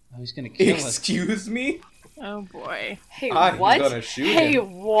 Oh, he's gonna kill us. Excuse me? Oh boy. Hey, I'm what? gonna shoot Hey,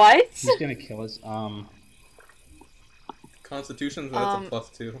 him. what? He's gonna kill us. Constitution, that's a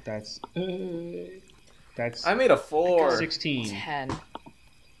 +2. That's I made a 4. 16. 10.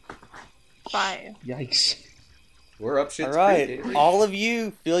 5. Yikes. We're up shit's All right, creek, Avery. all of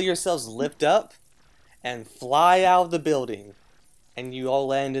you feel yourselves lift up and fly out of the building, and you all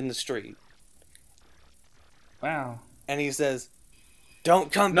land in the street. Wow. And he says,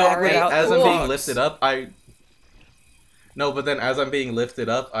 "Don't come No, back wait, without as the I'm being box." lifted up, No, but then as I'm being lifted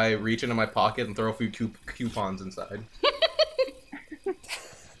up, I reach into my pocket and throw a few coupons inside.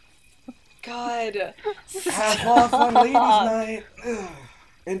 God. Have more fun ladies night.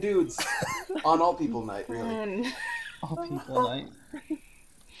 And dudes. On all people night, really. All people like.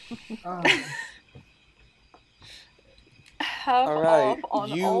 Have All right, off on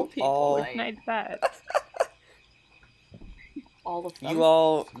you all people. all- What night's that? All of them. You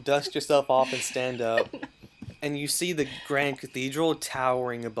all dust yourself off and stand up, and you see the Grand Cathedral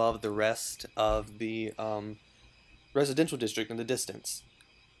towering above the rest of the residential district in the distance.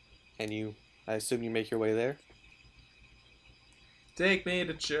 And I assume you make your way there? Take me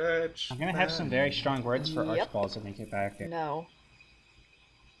to church. I'm gonna have some very strong words for Yep. Archballs when we get back. No.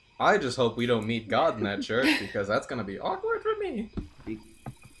 I just hope we don't meet God in that church because that's gonna be awkward for me.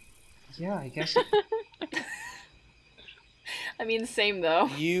 Yeah, I guess. I mean, same though.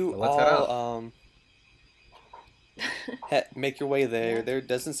 You Well, let's head all make your way there. Yeah. There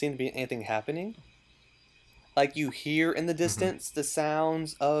doesn't seem to be anything happening. Like you hear in the Mm-hmm. distance the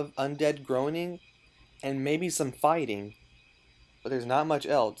sounds of undead groaning and maybe some fighting, but there's not much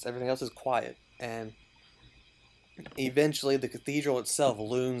else. Everything else is quiet, and eventually the cathedral itself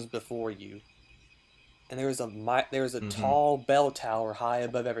looms before you. And there's a Mm-hmm. tall bell tower high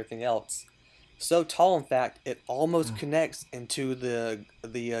above everything else. So tall, in fact, it almost connects into the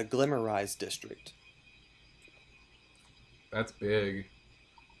Glimmerized district. That's big.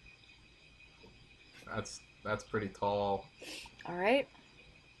 That's pretty tall. All right.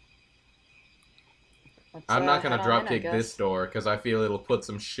 Let's I'm not gonna head on in, I dropkick this guess. door because I feel it'll put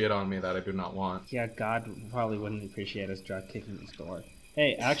some shit on me that I do not want. Yeah, God probably wouldn't appreciate us drop kicking this door.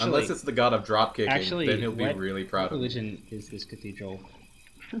 Hey, actually, Unless it's the god of dropkicking, actually, then he'll be what, really proud what of me. religion is this cathedral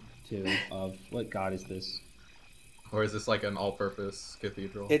to? Of what god is this? Or is this like an all-purpose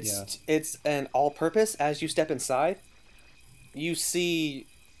cathedral? It's an all-purpose. As you step inside, you see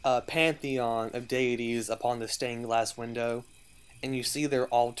a pantheon of deities upon the stained glass window, and you see their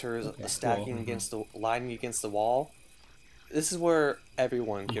altars Okay, stacking cool. against the lining against the wall. This is where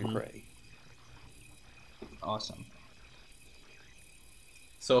everyone can Mhm. pray. Awesome.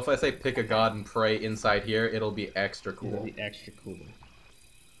 So if I say pick a god and pray inside here, it'll be extra It'll cool. be extra cool.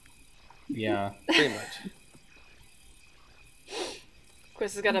 Yeah. Pretty much.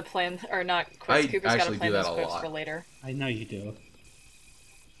 Quiz has got a plan, or not Quiz, I Cooper's got a actually plan do that those a quips lot. for later. I know you do.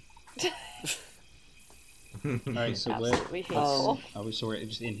 Alright, so Absolutely what? hateful. So we're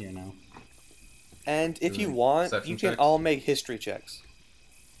just in here now. And if you Doing want, perception you can checks? all make history checks.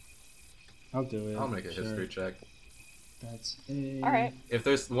 I'll do it. I'll make a sure. history check. That's it. All right. If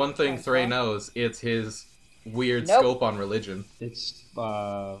there's one thing That's Thray fine. knows, it's his weird Nope. scope on religion. It's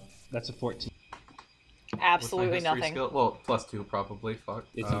that's a 14. Absolutely What's my history nothing. skill? Well, +2 probably. Fuck.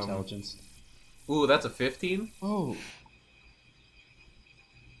 It's intelligence. Ooh, that's a 15? Oh.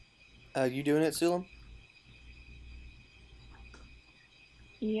 You doing it, Sulam?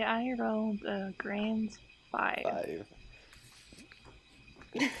 Yeah, I rolled a grand 5. 5.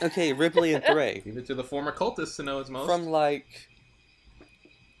 Okay, Ripley and Thray. Leave it to the former cultists to know his most. From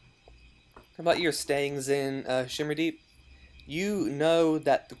about your stayings in Shimmerdeep, you know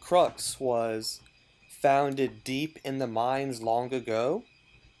that the crux was founded deep in the mines long ago,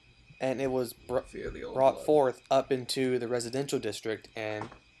 and it was Fear the old brought blood. forth up into the residential district and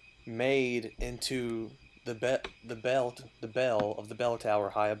made into the bell of the bell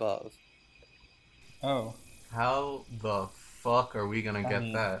tower high above. Oh. How the fuck are we gonna get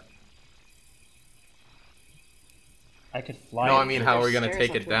mean, that? I could fly. No, it. I mean, how are we gonna There's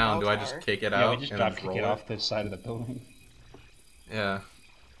take stairs it up to a down? Do I bell just tower. kick it Yeah, out we just and drop then kick roll it off the side of the building. Yeah.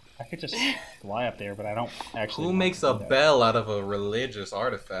 I could just fly up there, but I don't actually. Who want makes to a do that. bell out of a religious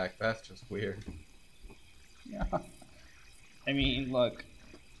artifact? That's just weird. Yeah. I mean, look.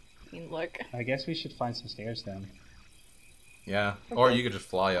 I mean, look. I guess we should find some stairs then. Yeah. Or Okay. you could just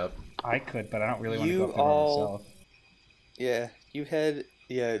fly up. I could, but I don't really want to You go up there by all- myself. Yeah, you head.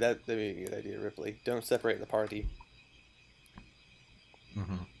 Yeah, that'd be a good idea, Ripley. Don't separate the party.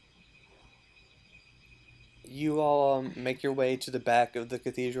 Mm-hmm. You all make your way to the back of the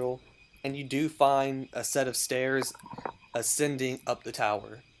cathedral, and you do find a set of stairs ascending up the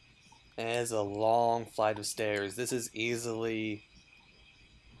tower. And it is a long flight of stairs. This is easily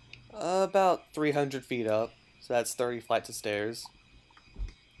about 300 feet up, so that's 30 flights of stairs.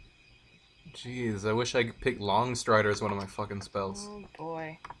 Jeez, I wish I could pick Long Strider as one of my fucking spells. Oh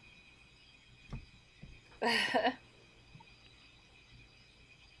boy.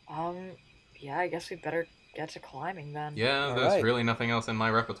 Yeah, I guess we better get to climbing then. Yeah, All there's right. really nothing else in my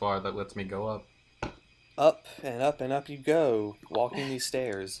repertoire that lets me go up. Up and up and up you go, walking these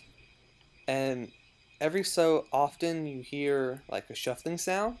stairs. And every so often you hear like a shuffling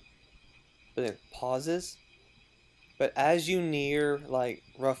sound, but it pauses. But as you near like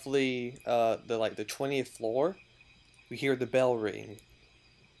roughly the 20th floor, you hear the bell ring.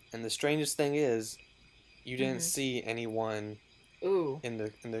 And the strangest thing is, you didn't Mhm. see anyone Ooh. in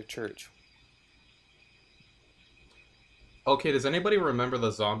the church. Okay, does anybody remember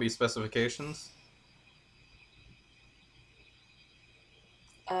the zombie specifications?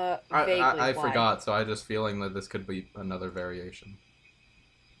 Vaguely. I why? forgot, so I just feeling that this could be another variation.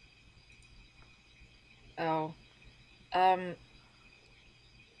 Oh.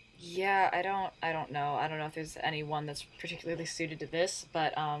 Yeah, I don't know. I don't know if there's anyone that's particularly suited to this,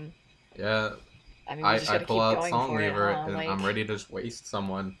 but Yeah, I mean, we I just gotta keep pull out going Song for it, Lever, huh? and Like, I'm ready to just waste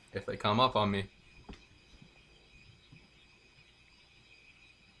someone if they come up on me.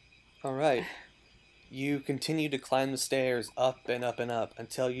 Alright. You continue to climb the stairs up and up and up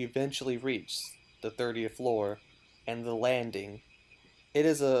until you eventually reach the 30th floor and the landing. It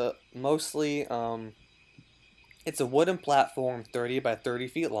is a mostly It's a wooden platform 30 by 30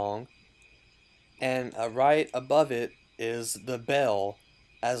 feet long, and right above it is the bell,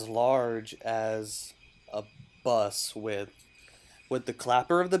 as large as a bus with the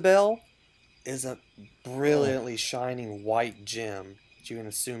clapper of the bell is a brilliantly shining white gem that you can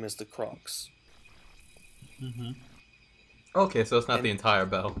assume is the crux. Mm-hmm. Okay, so it's not And- the entire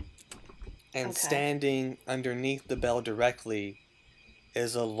bell. And Okay. standing underneath the bell directly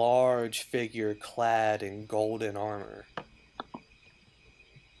is a large figure clad in golden armor.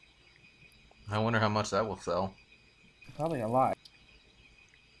 I wonder how much that will sell. Probably a lot.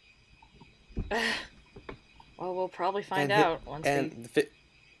 Well, we'll probably find And out once we and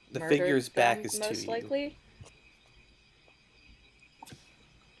the murdered figure's back them, is most to likely.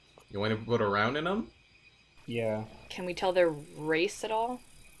 You want to put a round in them? Yeah. Can we tell their race at all?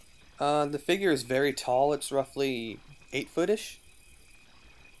 you. The figure is very tall. It's roughly 8-footish.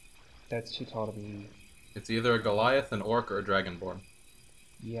 That's too tall to be. It's either a Goliath, an orc, or a dragonborn.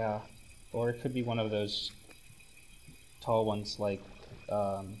 Yeah. Or it could be one of those tall ones like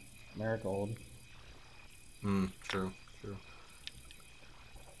Marigold. True.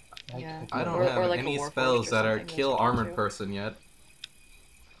 Yeah. I don't Or have like a any Warforged spells or that are something, which kill we can armored do. person yet.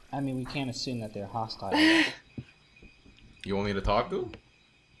 I mean, we can't assume that they're hostile. You want me to talk to him?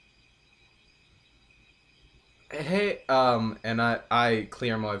 Hey, and I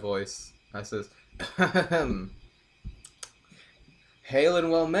clear my voice. I says, "Hail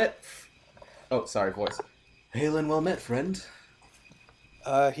and well met." Oh, sorry, voice. Hail and well met, friend.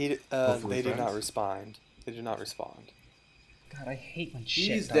 Hopefully they do not friends. respond. They do not respond. God, I hate when He's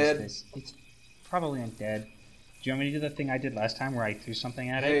shit does dead. this. It's probably undead. Do you want me to do the thing I did last time where I threw something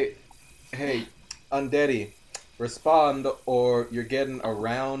at it? Hey, undeady, respond or you're getting a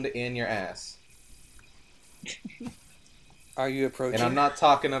round in your ass. Are you approaching? And I'm not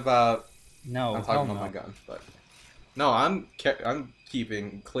talking about. No, I'm hell talking no. about my gun, but no, I'm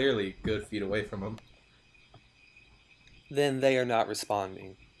keeping clearly good feet away from him. Then they are not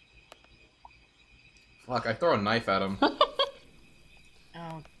responding. Fuck, I throw a knife at him.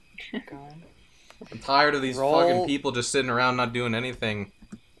 Oh, God. I'm tired of these Roll. fucking people just sitting around not doing anything.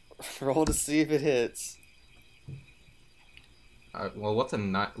 Roll to see if it hits. Well, what's a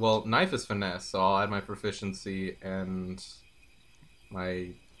knife? Well, knife is finesse, so I'll add my proficiency and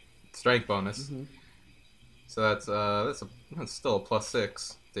my strength bonus. Mhm. So that's still a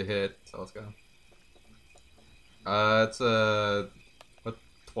 +6 to hit. So let's go. It's a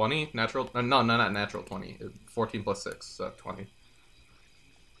 20 natural. No, not natural 20. 14 + 6, so 20.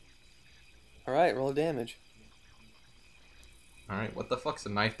 All right, roll damage. All right, what the fuck's the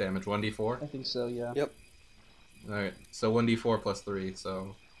knife damage? 1d4. I think so, yeah. Yep. All right, so 1d4 + 3,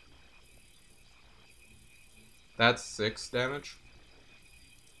 so that's 6 damage.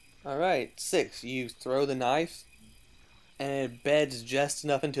 All right, 6. You throw the knife, and it beds just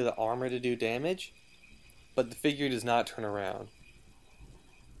enough into the armor to do damage, but the figure does not turn around.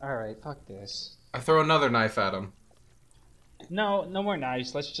 Alright, fuck this. I throw another knife at him. No more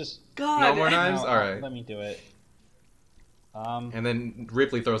knives. Let's just. No more knives. No, All right. Let me do it. And then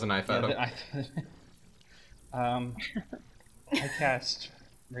Ripley throws a knife at him. I cast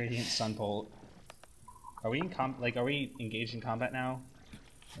Radiant Sunbolt. Are we in Are we engaged in combat now,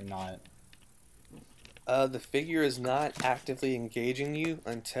 or not? The figure is not actively engaging you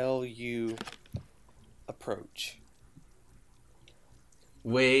until you approach.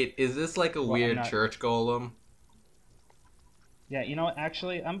 Wait, is this like a Well, I'm weird not- church golem? Yeah, you know what?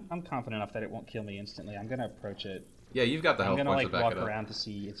 Actually, I'm confident enough that it won't kill me instantly. I'm gonna approach it. Yeah, you've got the I'm health gonna points like to back walk it up. around to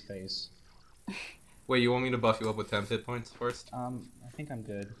see its face. Wait, you want me to buff you up with 10 hit points first? I think I'm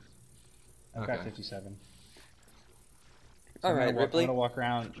good. I've got Okay. 57. All I'm right, gonna Ripley. I'm gonna walk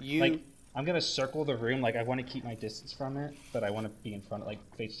around. You- Like, I'm gonna circle the room. Like, I want to keep my distance from it, but I want to be in front, like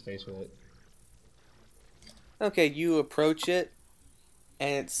face to face with it. Okay, you approach it,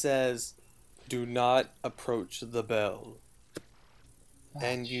 and it says, "Do not approach the bell."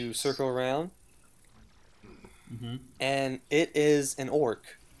 And you circle around, Mm-hmm. and it is an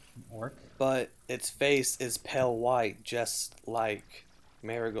orc, Orc. but its face is pale white, just like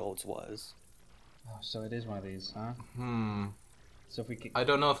Marigold's was. Oh, so it is one of these, huh? So if we could, I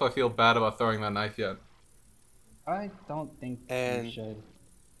don't know if I feel bad about throwing that knife yet. I don't think And- you should.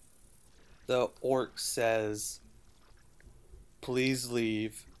 The orc says, "Please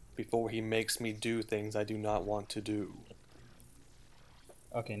leave before he makes me do things I do not want to do."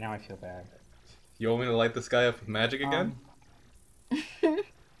 Okay, now I feel bad. You want me to light this guy up with magic again?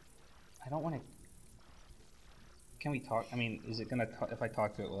 I don't want to. Can we talk? I mean, is it gonna? If I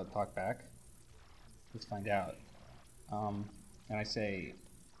talk to it, will it talk back? Let's find out. And I say,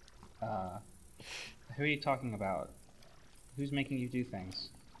 Who are you talking about? Who's making you do things?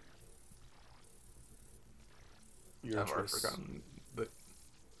 Your I've already choice. forgotten. But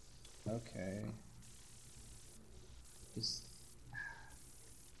Okay. Is...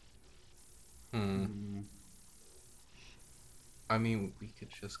 I mean, we could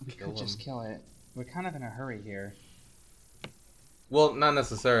just We kill could him. just kill it. We're kind of in a hurry here. Well, not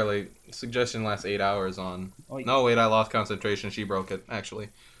necessarily. Suggestion lasts 8 hours on. Oh, No, wait, I lost concentration. She broke it, actually.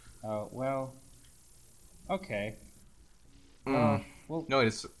 Oh, well... Okay. Mm. Well... No,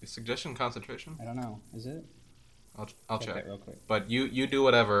 it's suggestion concentration? I don't know. Is it? I'll check. That real quick. But you do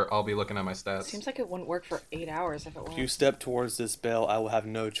whatever. I'll be looking at my stats. Seems like it wouldn't work for 8 hours if it If you was. step towards this bell, I will have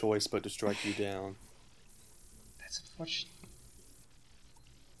no choice but to strike you down. That's unfortunate.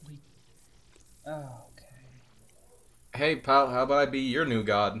 Oh, okay. Hey, pal, how about I be your new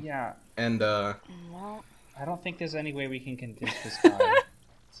god? Yeah, And, Well, I don't think there's any way we can convince this guy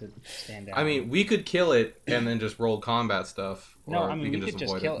to stand down. I mean, we could kill it and then just roll combat stuff. no, or I mean, we could just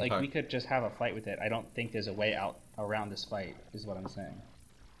avoid kill it it. Like, entirely. we could just have a fight with it. I don't think there's a way out around this fight, is what I'm saying.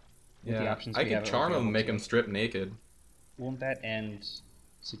 With the Yeah, options I we could have charm him, available make to him us. strip naked. Won't that end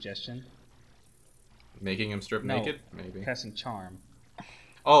suggestion? Making him strip No. naked? Maybe. Pressing charm.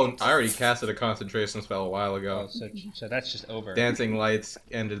 Oh, I already casted a concentration spell a while ago. Oh, so that's just over. Dancing lights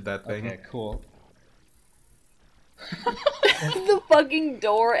ended that thing. Okay, cool. the fucking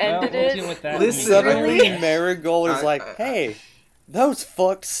door ended we'll deal it. with that. Listen, when we get Suddenly, there. Marigold is like, I- hey, those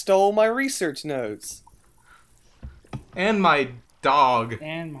fucks stole my research notes. And my dog.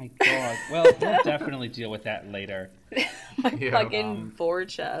 And my dog. Well, we'll definitely deal with that later. My Yeah. fucking boar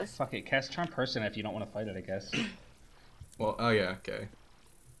chest. Fuck it, cast Charm Person if you don't want to fight it, I guess. Well, oh yeah, okay.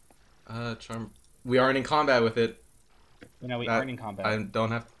 Charm. We aren't in combat with it. No, we That- aren't in combat. I don't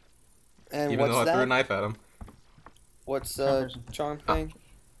have, And even though what's I threw a that? knife at him. What's Charm person. charm thing?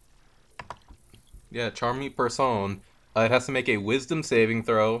 Yeah, charm me person. It has to make a wisdom saving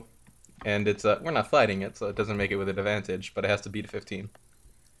throw, and it's we're not fighting it, so it doesn't make it with an advantage, but it has to beat a 15.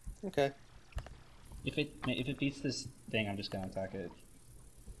 Okay. If it beats this thing, I'm just gonna attack it.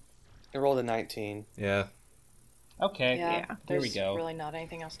 I rolled a 19. Yeah. Okay. Yeah, Yeah. Here there's we go. really not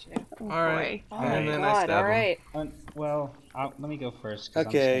anything else to do. Oh, All right. boy. Oh And my then I god, stab him. alright. Well, let me go first. 'Cause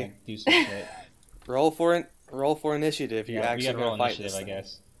Okay. I'm just gonna do some shit. Roll for initiative. You Yeah, we actually gotta roll gonna fight initiative, this I thing.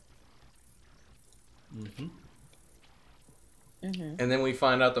 guess. Mm-hmm. Mm-hmm. And then we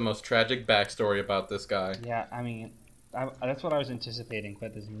find out the most tragic backstory about this guy. Yeah, I mean, that's what I was anticipating,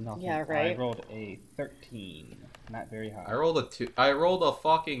 but there's nothing. Yeah, right. I rolled a 13. Not very high. I rolled a 2. I rolled a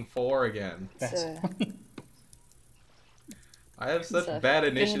fucking 4 again. That's I have such It's a bad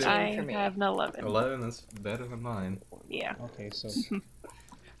vintage initiative. I for me. have an 11. 11 is better than mine. Yeah. okay. So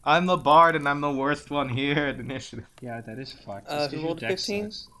I'm the bard and I'm the worst one here at initiative. yeah, that is fucked. Who Just 'cause your rolled a dex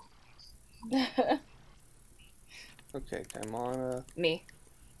 15? sucks. Okay, Kaimana, Me.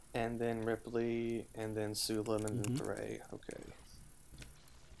 and then Ripley, and then Sulam, and then Mhm. Thray. Okay.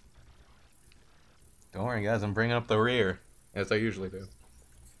 Don't worry, guys. I'm bringing up the rear, as I usually do.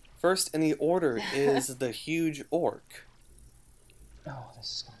 First in the order is the huge orc. Oh, this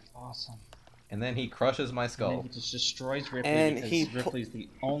is gonna be awesome. And then he crushes my And then skull. he just destroys Ripley And because he Ripley's the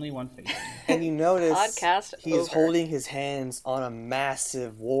only one facing him. And you notice Podcast he is over. holding his hands on a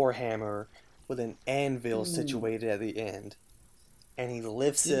massive warhammer with an anvil situated at the end. And he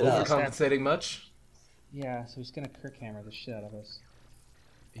lifts it up. Overcompensating much? Yeah, so he's gonna Kirkhammer the shit out of us.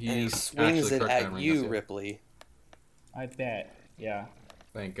 And he is swings actually it Kirk at hammering you, us, yeah. Ripley. I bet. Yeah,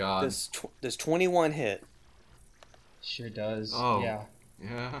 Thank God. Does 21 hit? sure does. Oh. Yeah.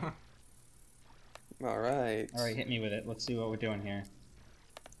 Yeah. Alright. All right, hit me with it. Let's see what we're doing here.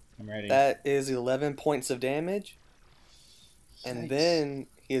 I'm ready. That is 11 points of damage. And Yikes. then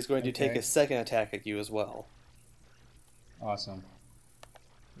he is going to take Okay. a second attack at you as well. Awesome.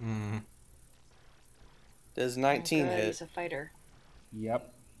 Mm. Does 19 Oh, good, hit? He's a fighter.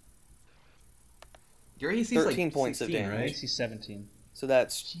 Yep. Your AC is 13 like points of 16, damage. right? AC 17. So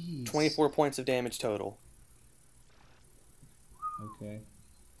that's Jeez. 24 points of damage total. Okay.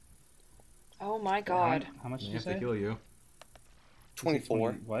 Oh my god. How much I did you have to say? heal you.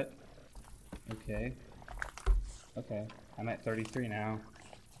 24. What? Okay. Okay. I'm at 33 now.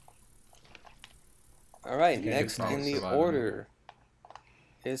 Alright, Okay, next good in the surviving. order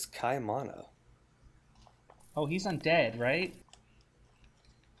is Kaimana. Oh, he's undead, right?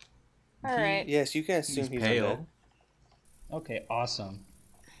 Alright. Yes, you can assume he's pale. undead. Okay, awesome.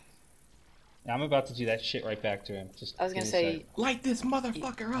 Yeah, I'm about to do that shit right back to him. Just I was gonna give me a say, sec. Light this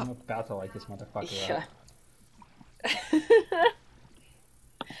motherfucker I'm up! about to light this motherfucker yeah.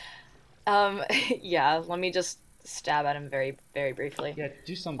 up. Yeah, let me just stab at him very, very briefly. Yeah,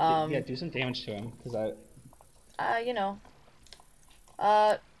 do some damage to him, because You know.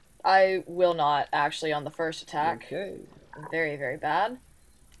 I will not actually on the first attack. Okay. Very, very bad.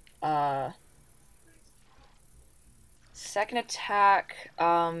 Second attack,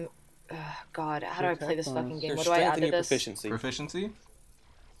 God, how do I play this fucking game? Your What do I strength add and to your this? proficiency. Proficiency?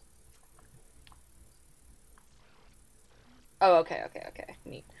 Oh, okay.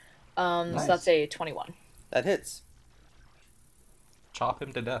 Neat. Nice. So that's a 21. That hits. Chop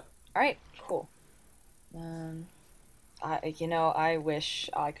him to death. Alright, cool. I wish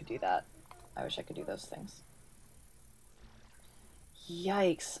I could do that. I wish I could do those things.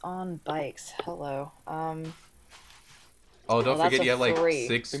 Yikes, on bikes. Hello. Oh, don't that's forget a you have like 3.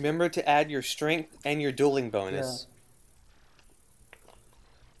 6. Remember to add your strength and your dueling bonus.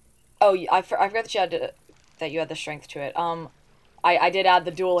 Oh, I forgot that you had the strength to it. I did add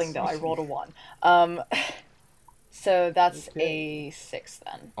the dueling though. I rolled a 1. So that's a 6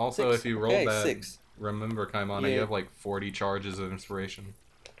 then. Also, 6. if you roll Okay, that, 6. remember, Kaimana, Yeah. you have like 40 charges of inspiration.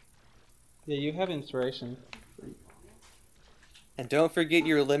 Yeah, you have inspiration. And don't forget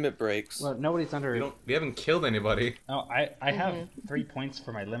your limit breaks. Well, nobody's under. We haven't killed anybody. Oh, I have 3 points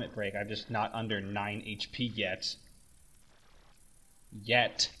for my limit break. I'm just not under 9 HP yet.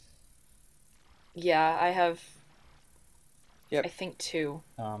 Yeah, I have. Yep. I think 2,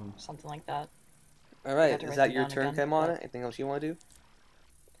 something like that. All I right, had to is write that them your down turn, again, Kaimana? but- Anything else you want to do?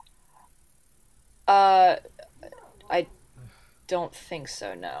 I don't think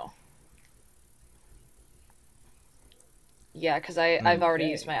so. No. Yeah, because I've already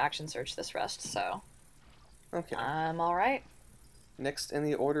used my action surge this rest, so Okay. I'm all right. Next in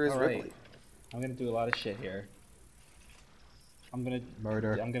the order is All right. Ripley. I'm gonna do a lot of shit here. I'm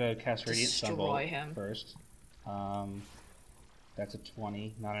Murder. gonna cast Radiant Stumble Destroy him. first. That's a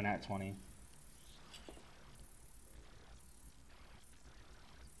 20, not a nat 20.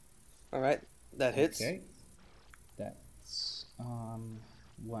 All right, that hits. Okay. That's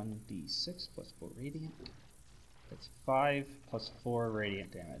 1d6 plus 4 radiant. That's 5 plus 4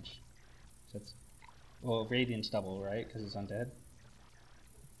 radiant damage. So that's radiant's double, right? Because it's undead.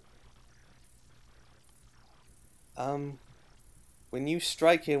 When you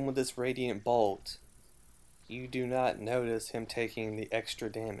strike him with this radiant bolt, you do not notice him taking the extra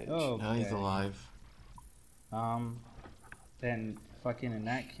damage. Oh, Now he's alive. Then fucking in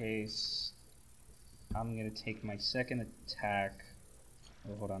that case, I'm gonna take my second attack.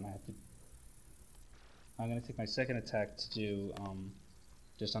 Oh, hold on, I'm gonna take my second attack to do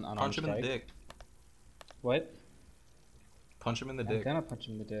just an unarmed Punch him in the strike. dick. What? Punch him in the I'm dick. gonna punch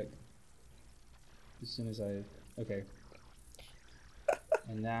him in the dick. As soon as okay.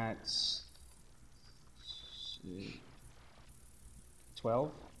 And that's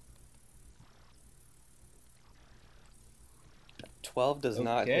 12. 12 does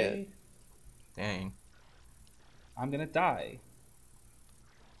not hit. Dang. I'm gonna die.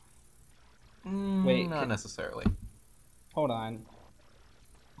 Wait, not necessarily. Hold on.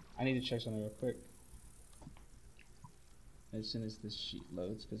 I need to check something real quick. As soon as this sheet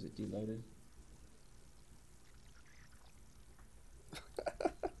loads, because it deloaded.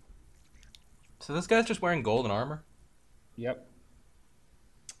 So this guy's just wearing golden armor? Yep.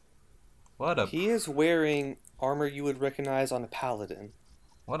 What a He is wearing armor you would recognize on a paladin.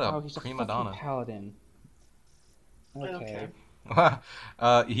 He's prima a donna. fucking paladin. Okay.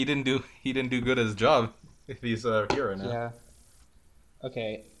 He didn't do good at his job if he's a hero now. Yeah.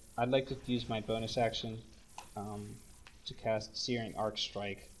 Okay. I'd like to use my bonus action to cast Searing Arc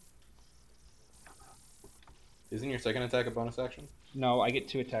Strike. Isn't your second attack a bonus action? No, I get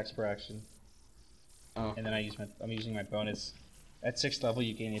 2 attacks per action. Oh. And then I'm using my bonus. At 6th level,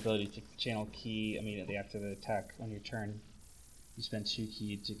 you gain the ability to channel ki immediately after the attack on your turn. You spend 2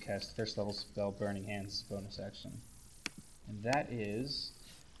 ki to cast first level spell Burning Hands bonus action. And that is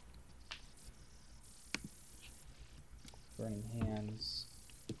Burning Hands.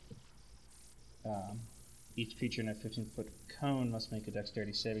 Each creature in a 15-foot cone must make a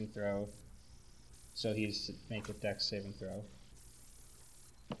dexterity saving throw. So he's to make a dex saving throw.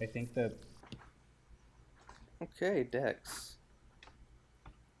 I think that Okay, Dex.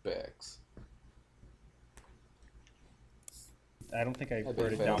 Bex. I don't think I bet wrote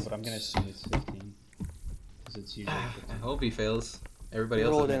it it down, fails. but I'm gonna assume it's 15 because it's usually I 15. hope he fails. Everybody He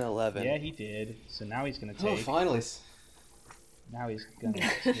else rolled is an 11. Yeah, he did. So now he's gonna Oh, take. finally. Now he's gonna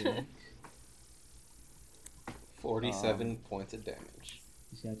take. 47 points of damage.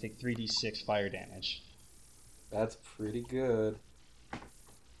 He's gonna take 3d6 fire damage. That's pretty good.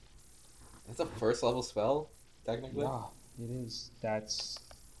 That's a first level spell, technically. Wow, it is. That's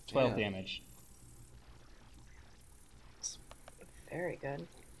 12 Damn. damage. Very good.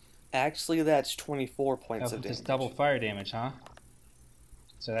 Actually, that's 24 points Oh, of this damage. double fire damage, huh?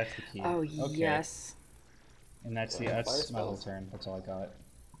 So that's the key. Oh, Okay. yes. And that's Yeah, fire my whole spells. turn. That's all I got.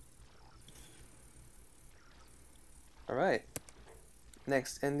 All right.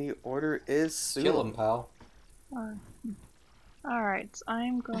 Next in the order is Kill him, Sulam. pal. Alright, so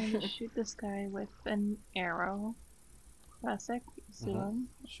I'm going to shoot this guy with an arrow. Classic. Zoom.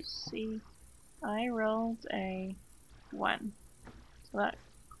 Shoot. See. I rolled a 1. So that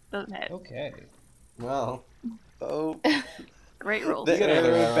doesn't hit. Okay. Well, Oh, Great roll. the get another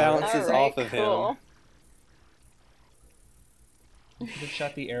arrow arrow. bounces Alright, off of cool. him. You could have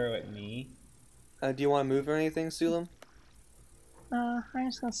shot the arrow at me. Do you want to move or anything, Sulam? I'm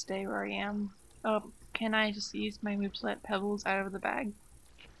just gonna stay where I am. Oh, can I just use my move to let Pebbles out of the bag?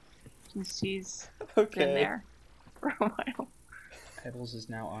 Since he's been Okay. there for a while. Pebbles is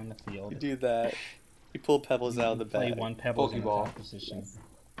now on the field. You do that. You pull Pebbles out of the Play bag. one Pebbles in the Pokeball. top position.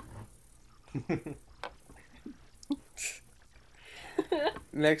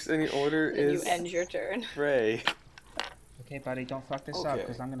 Next in the order And is you end your turn. Ray. Okay, buddy, don't fuck this up, Okay.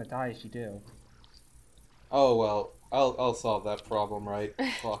 because I'm gonna die if you do. oh well, I'll solve that problem right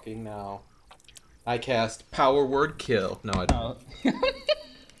fucking now. I cast Power word kill. No, I don't. Oh.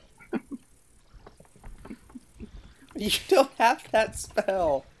 You don't have that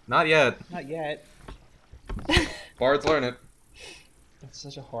spell. Not yet. Not yet. Bards learn it. That's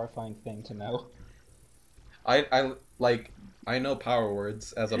such a horrifying thing to know. I know power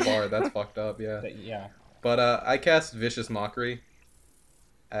words as a bard. That's fucked up. Yeah. But yeah. But I cast Vicious Mockery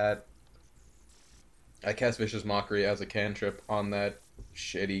as a cantrip on that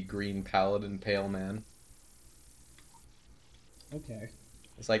shitty green paladin pale man. Okay.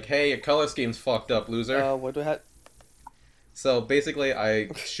 It's like, hey, your color scheme's fucked up, loser. What do I have? So basically,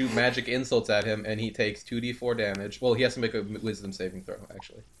 I shoot magic insults at him, and he takes 2d4 damage. Well, he has to make a wisdom saving throw,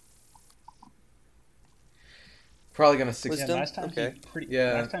 actually. Probably gonna succeed. Yeah, Wisdom? last time Okay.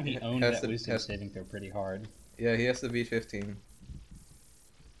 last time he owned has that to- wisdom has- saving throw pretty hard. Yeah, he has to beat 15.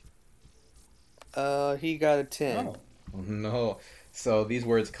 He got a 10. Oh. Oh, no. So these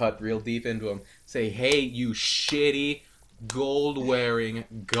words cut real deep into him. Say, hey, you shitty,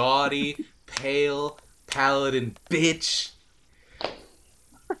 gold-wearing, gaudy, pale, paladin bitch.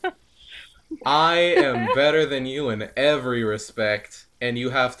 I am better than you in every respect, and you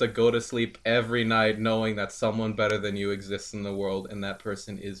have to go to sleep every night knowing that someone better than you exists in the world, and that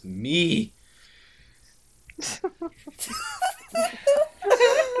person is me.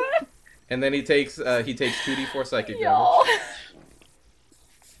 And then he takes 2d4 psychic damage. Y'all.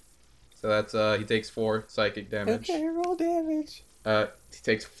 So that's he takes 4 psychic damage. Okay, roll damage. He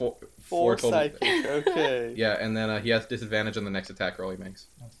takes 4 4 total. psychic. Okay. Yeah, and then he has disadvantage on the next attack roll he makes.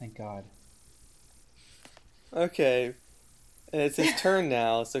 Oh, thank God. Okay. And it's his turn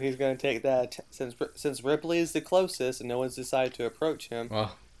now, so he's going to take that. Since Ripley is the closest and no one's decided to approach him.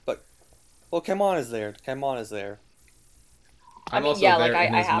 Well, Well, Kaimon is there. Kaimon is there. I I'm mean, also yeah, there like,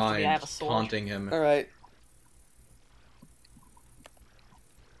 in I his have to mind, be, I have a sword. taunting him. Alright.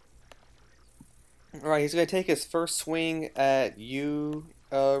 Alright, he's going to take his first swing at you,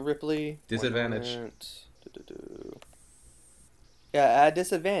 Ripley. Disadvantage. 1 moment. Yeah, at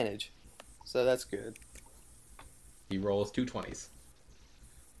disadvantage. So that's good. He rolls 2 20s.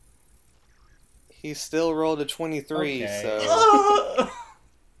 He still rolled a 23, Okay. so...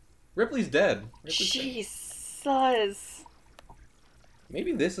 Ripley's dead. Ripley's dead. Jesus.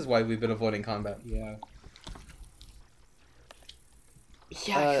 Maybe this is why we've been avoiding combat. Yeah.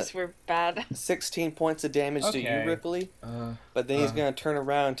 Yeah, because we're bad. 16 points of damage to Okay. you, Ripley. Uh, But then he's Uh. going to turn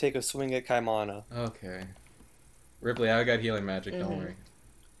around and take a swing at Kaimana. okay. Ripley, I got healing magic, don't Mhm. worry.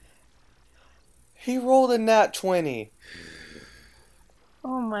 He rolled a nat 20.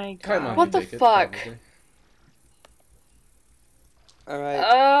 Oh my Come god. on, What you the take it, fuck? probably.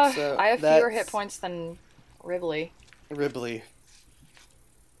 Alright, so I have fewer that's- hit points than Ripley. Ripley.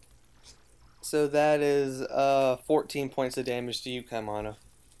 So that is 14 points of damage to you, Kaimana.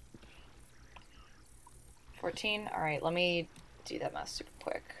 14? Alright, let me do that math super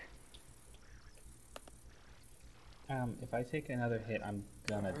quick. If I take another hit, I'm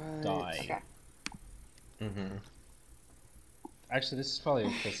gonna Right. die. Okay. Mm-hmm. Actually, this is probably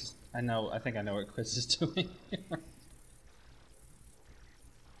what Chris is... I think I know what Chris is doing.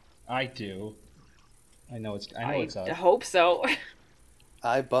 I do. I know it's I up. hope so.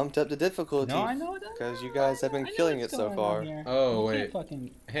 I bumped up the difficulty. No, I know it. because you guys have been killing it so far. Oh, You wait. can't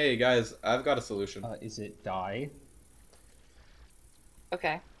fucking... Hey, guys, I've got a solution. is it die?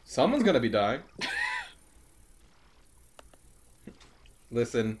 Okay. Someone's gonna be dying.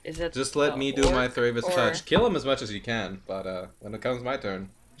 Listen, Is it just let the me do my orc Thravis or- touch. Kill him as much as you can, but when it comes my turn,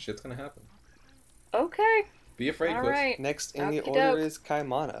 shit's gonna happen. Okay. Be afraid, All Cliff. right. Next in the Okey order doke. is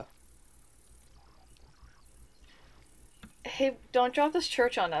Kaimana. Hey, don't drop this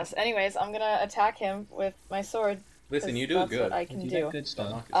church on us. Anyways, I'm gonna attack him with my sword. Listen, 'cause you do that's good. what I You can do do. that good Don't stuff.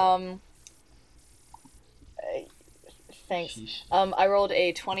 knock yourself. Thanks. Sheesh. I rolled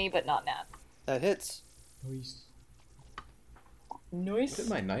a 20, but not nat. That hits. Nice. What Nice. did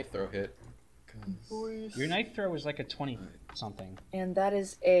my knife throw hit? 'Cause Your knife throw was like a 20 something. And that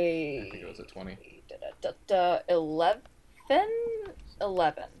is I think it was a a 20. 11?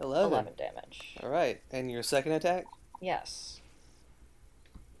 11. 11. Damage. All right, and your second attack? Yes.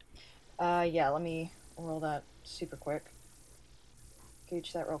 Yeah, let me roll that super quick.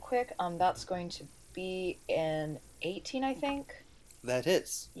 Gauge that real quick. That's going to be an 18, I think. That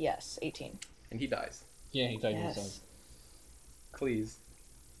hits. Yes, 18. And he dies. Yeah, he died Yes. himself. Please.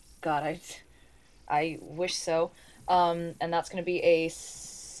 God, I wish so. And that's going to be a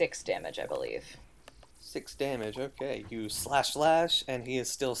 6 damage, I believe. 6 damage. Okay, you slash, and he is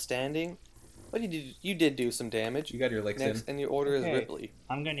still standing. But you did do some damage. You got your legs Next in your order Okay. is Ripley.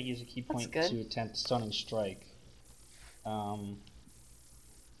 I'm going to use a key That's point good. to attempt stunning strike.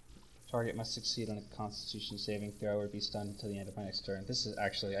 Target must succeed on a Constitution saving throw or be stunned until the end of my next turn. This is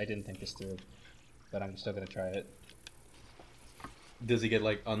actually, I didn't think this through, but I'm still going to try it. in. Does he get,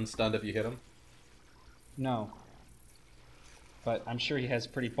 like, unstunned if you hit him? No. But I'm sure he has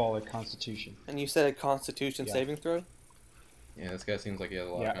pretty baller Constitution. And you said a Constitution Yeah. saving throw? Yeah, this guy seems like he has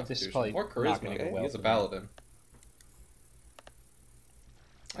a lot Yeah, of this is constitution. probably Or not charisma. gonna go Okay? well He's a for me. paladin.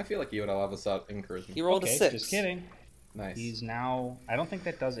 I feel like he would have us out in charisma. He rolled Okay, a 6. just kidding. Nice. He's now, I don't think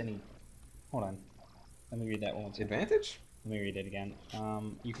that does any, hold on. Let me read that one more time. Advantage? Let me read it again.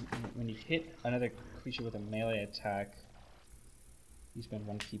 You can, when you hit another creature with a melee attack, you spend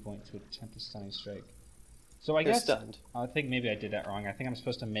 1 key point to attempt a stunning strike. So I You're guess stunned. I think maybe I did that wrong. I think I'm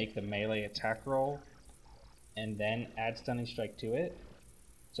supposed to make the melee attack roll, and then add stunning strike to it.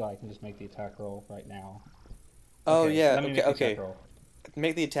 So I can just make the attack roll right now. Oh, Okay, yeah, let me make the okay. attack roll.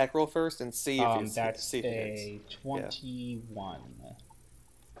 Make the attack roll first and see if it's That's see if it hits. a 21.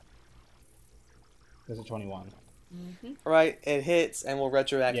 There's a 21. Right, it hits, and we'll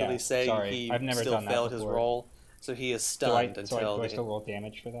retroactively Yeah, say sorry. he I've never still done that failed his before. roll, so he is Do I, stunned do I until still roll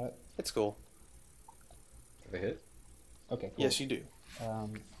damage for that? It's cool. Did they hit? Okay, cool. Yes, you do. 3,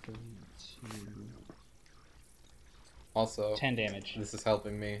 2, Also, 10 damage. this is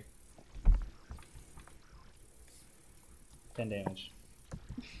helping me. 10 damage.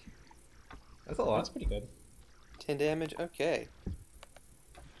 That's a lot. That's pretty good. 10 damage. Okay.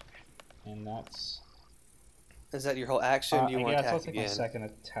 And that's... Is that your whole action? Do you want to I'll attack take my again? second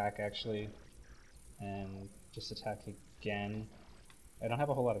attack, actually. And just attack again. I don't have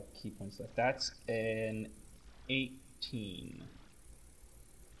a whole lot of key points left. That's an 18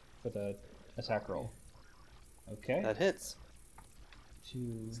 for the attack roll. Okay. That hits.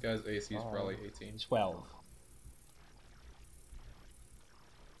 2, This guy's AC is probably 18. 12.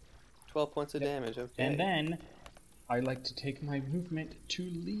 12 points of Yep. damage. Okay. And then I like to take my movement to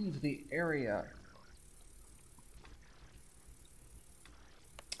leave the area.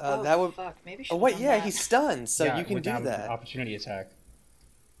 that would. Fuck. Maybe Oh wait, yeah, he's stunned, so Yeah, you can do without that. Opportunity attack.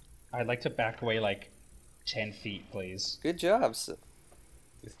 I'd like to back away like 10 feet, please. Good job. So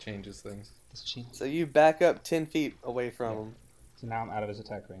This changes things. This cheat. So you back up 10 feet away from him. So now I'm out of his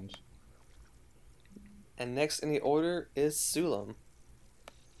attack range. And next in the order is Sulam.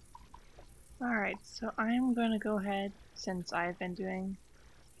 Alright, so I'm going to go ahead, since I've been doing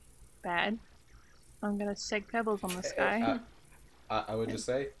bad. I'm going to stick pebbles on this guy. I would just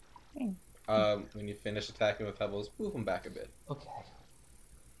say, Okay. when you finish attacking with pebbles, move them back a bit. Okay.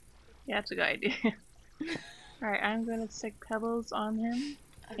 Yeah, that's a good idea. Alright, I'm going to stick pebbles on him,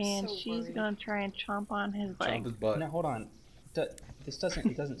 and she's going to try and chomp on his Chomp leg. his butt. Now hold on. This doesn't.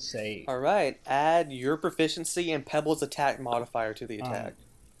 It doesn't say. Alright, add your proficiency and Pebble's attack modifier to the attack.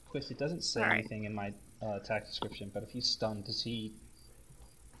 Quiz. It doesn't say Alright. anything in my attack description. But if he's stunned, does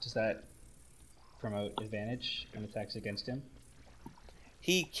that promote advantage on attacks against him?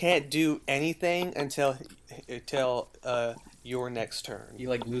 He can't do anything until your next turn. He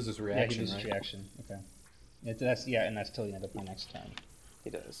like loses Yeah, reaction, he loses right? reaction. Okay. And that's till the end of my next turn. He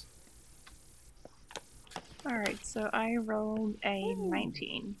does. Alright, so I rolled a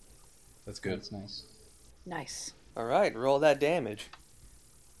 19. That's good. That's nice. Nice. Alright, roll that damage.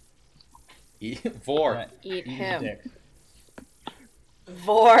 Four. Right, Eat his him. dick.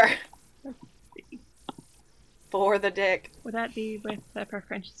 Vor. For the dick. Would that be with the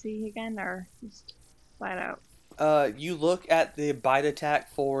proficiency again, or just flat out? You look at the bite attack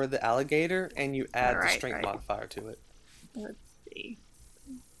for the alligator, and you add the Right, strength right. modifier to it. Let's see.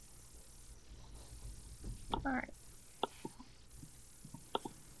 Alright.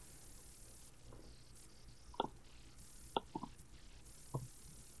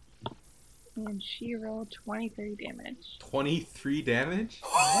 And she rolled 23 damage. 23 damage?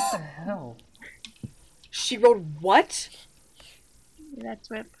 What the hell? She rolled what? That's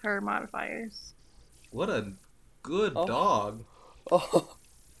with her modifiers. What a good Oh. dog. Oh,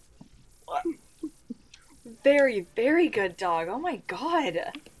 Very, very good dog. Oh my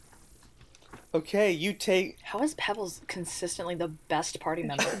god. okay. You take How is Pebbles consistently the best party It's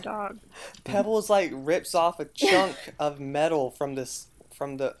member? a dog. Pebbles like rips off a chunk of metal from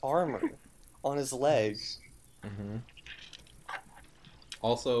the armor on his leg. Mm-hmm.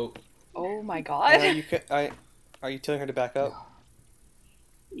 Also, Oh my And god. are you telling her to back up?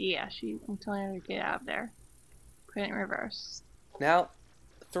 Yeah, I'm telling her to get out of there. Put it in reverse. Now,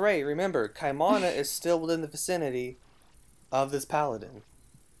 Thray, remember, Kaimana is still within the vicinity of this paladin.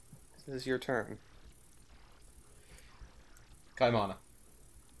 This is your turn. Kaimana,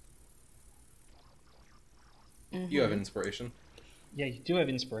 Mhm. you have inspiration. Yeah, you do have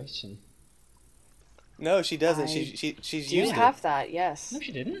inspiration. No, she doesn't. I She's Do used have that, yes. No,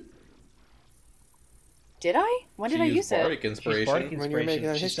 she didn't. Did I? When did She I used use it? bardic She's inspiration. bardic When you were making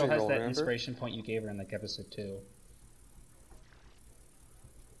inspiration. that She still history has roll, that remember? inspiration point you gave her in like episode 2.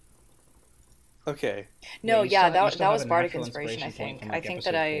 Okay. No, you yeah, still- you that still have was a bardic natural inspiration, I point think. from, I like, think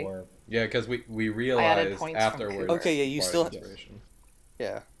that episode I 4. Yeah, because we added realized points from afterwards. Cooper. Okay, yeah, you bardic still. inspiration.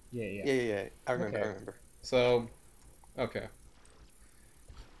 Yeah. Yeah, yeah. Yeah, yeah, yeah. I remember. Okay. I remember. So, okay.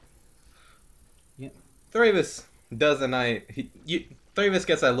 Yeah. Thravis does a night. Thravis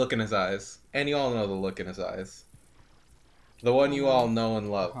gets that look in his eyes, and you all know the look in his eyes. The one you all know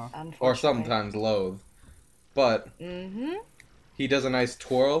and love, Uh-huh. or unfortunately. sometimes loathe. But Mm-hmm. he does a nice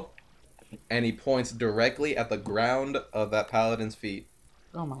twirl, and he points directly at the ground of that paladin's feet.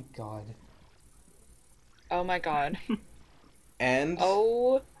 Oh my god. Oh my god. And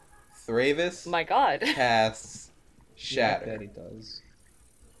Oh Thravis my god. casts Yeah, Shatter. that he does.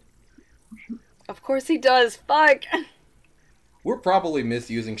 Of course he does. Fuck. We're probably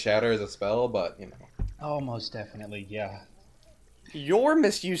misusing Shatter as a spell, but you know. Oh, most definitely, yeah. You're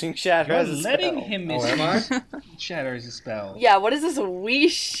misusing Shatter You're as a letting spell. him Oh, am I? misuse Shatter as a spell. Yeah, what is this wee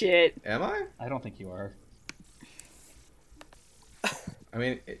shit? Am I? I don't think you are. I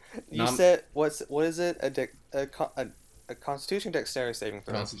mean, You said what is it? A Constitution Dexterity saving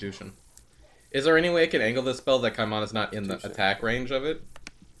throw. Constitution. Is there any way I can angle this spell that Kaimana's not in the Constitution. attack range of it?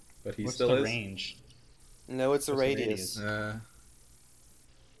 But he What's still the is? range? No, it's a What's the radius.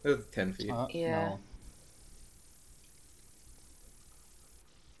 It's 10 feet. Yeah.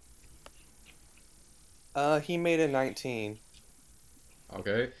 No. He made a 19.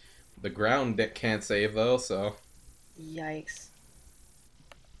 Okay. The ground deck can't save though, so Yikes.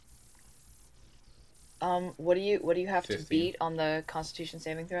 What do you have 15. to beat on the Constitution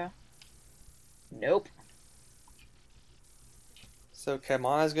saving throw? Nope. So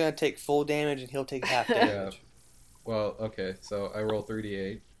Kaimana's gonna take full damage and he'll take half damage. well, okay. So I roll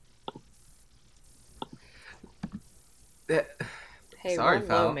 3d8. Hey, Sorry, roll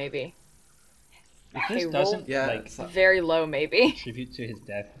pal. low maybe. If Hey, this roll- doesn't Yeah, like Very low maybe. tribute to his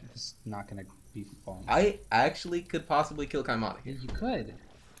death, it's not gonna be fun. I actually could possibly kill Kaimana Yeah, here. you could.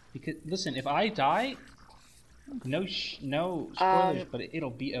 Because listen, if I die, no spoilers, but it'll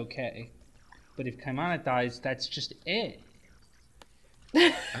be okay. But if Kaimana dies, that's just it.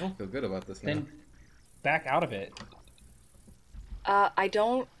 I don't feel good about this now. Then back out of it. I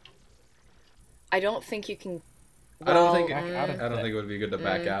don't think you can. I don't well, think Back out of I don't it. think it would be good to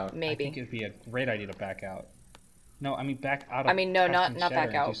back out. I think Maybe. it would be a great idea to back out. No, I mean back out of. I mean, no, not- casting not back Shatter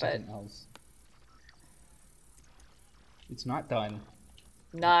and do out, but- something else. It's not done.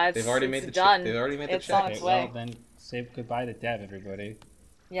 Nah, it's, They've already it's made the done. They've already made the It's check. on its Okay, way. well then say goodbye to Dev, everybody.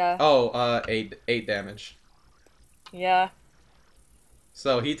 Yeah. Oh, 8 damage. Yeah.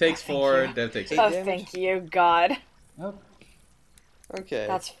 So he takes Oh, thank 4, you. Dev takes 8. Eight Oh, damage? thank you, God. Oh, Okay.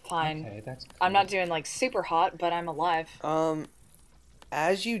 That's fine. okay, that's. Cool. I'm not doing like super hot, but I'm alive.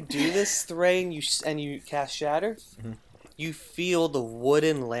 As you do this, Thray, and you cast Shatter, Mhm. you feel the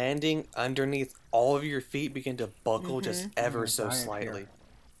wooden landing underneath all of your feet begin to buckle just ever so die up here. slightly.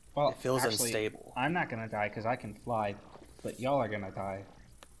 Well, It feels actually, unstable. I'm not gonna die because I can fly, but y'all are gonna die.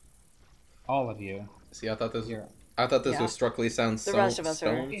 All of you. See, I thought this You're- Yeah. was structurally sound The rest of us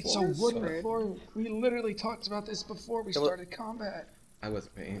are- stone It's floor, a wooden floor. We literally talked about this before we started combat. I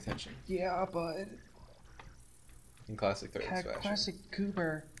wasn't paying attention. Yeah, but In classic Thravis fashion. classic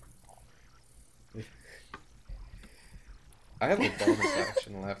Cooper. I have a bonus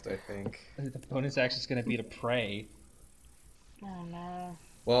action left, I think. The bonus action is gonna be to pray. Oh no.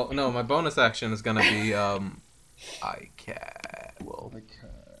 Well, no, my bonus action is gonna be I can. Well, I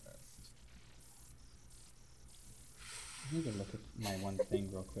need to look at my one thing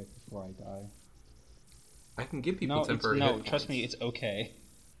real quick before I die. I can give people No, temporary. no, hit trust me, points. it's okay.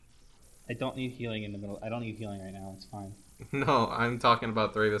 I don't need healing in the middle. I don't need healing right now. It's fine. No, I'm talking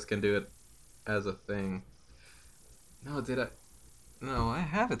about three of us can do it as a thing. No, did I? No, I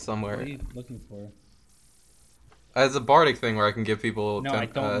have it somewhere. What are you looking for? As a bardic thing where I can give people No, I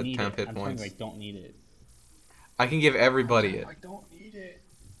don't need temp it. hit I'm telling points. you, I don't need it. I can give everybody it. I don't need it.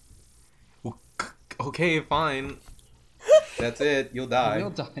 Okay, fine. That's it. You'll die. You'll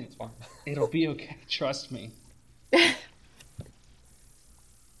die. It's fine. It'll be okay. Trust me.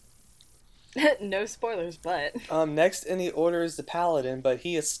 No spoilers, but Next in the order is the paladin, but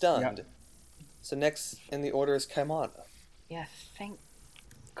he is stunned. Yep. So next in the order is Kaimana. yeah, thank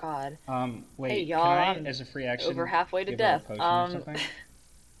God. Wait. Hey, y'all, Can I, I'm as a free action, over halfway to give her a death. potion or something?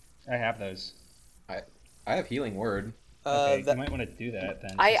 I have those. I have healing word. Okay, That- you might want to do that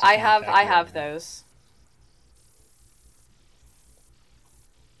then. I since I it's an have attack I have roll. those.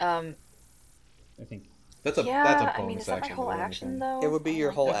 I think. That's a Yeah, that's a bonus I mean, is that my action. whole more than action anything. though? It would be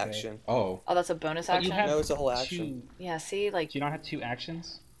your whole Okay. action. Oh, Oh, that's a bonus But you action. have No, it's a whole action. Yeah, see, like Do you not have 2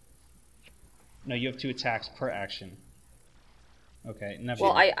 actions? No, you have 2 attacks per action. Okay, never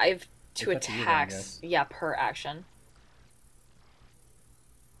well, mind. I've two It's up to you then, I attacks. guess. Yeah, per action.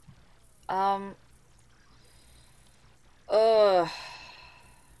 Ugh.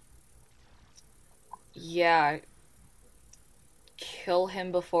 Yeah. Kill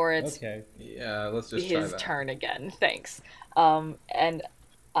him before it's Okay. yeah. Let's just try his that. turn again. Thanks. And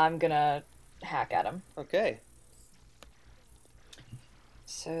I'm gonna hack at him. Okay.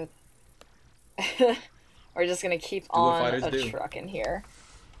 So we're just gonna keep what on fighters a do. truck in here.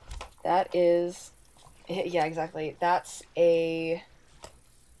 That is, yeah, exactly. That's a.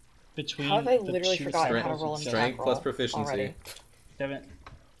 Between How have I the literally 2 forgotten attack how to rolls roll and an stuff- attack Strength roll plus proficiency. already? Devin,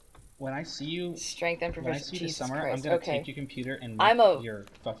 when I see you, Strength and when I proficiency. see you Jesus summer, Christ. I'm gonna Okay. take your computer and I'm make a- your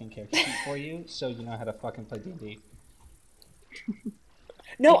fucking character sheet for you, so you know how to fucking play D&D.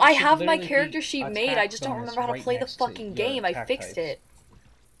 No, It I should have my literally character be sheet attack made. I just don't bonus remember how to right play the next to fucking your game. I attack fixed types. it.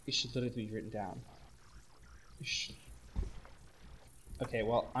 It should literally be written down. Okay,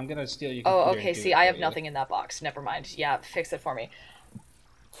 well, I'm gonna steal your computer. Oh, and okay. do See, it I for have you. nothing in that box. Never mind. Yeah, fix it for me.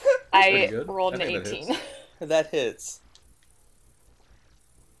 pretty I good. rolled I an think that 18. hits. That hits.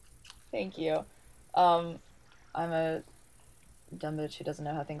 Thank you. I'm a dumb bitch who doesn't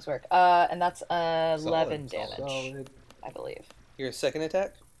know how things work. And that's 11 damage, Solid. I believe. Your second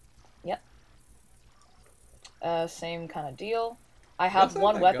attack? Same kind of deal. I have That's not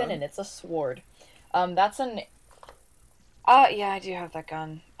one that weapon gun. and it's a sword. That's an. Yeah, I do have that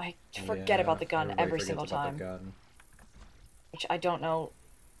gun. I forget Yeah, about the gun everybody every forgets single about time, the gun. which I don't know.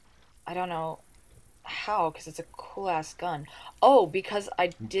 I don't know how, because it's a cool ass gun. Oh, because I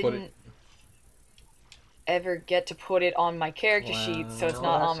didn't ever get to put it on my character sheet, so it's Well,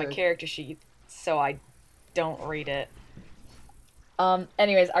 not on my that's it. character sheet, so I don't read it.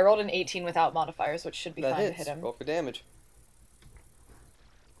 Anyways, I rolled an 18 without modifiers, which should be That fine to hits. hit him. Roll for damage.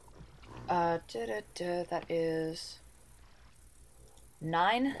 That is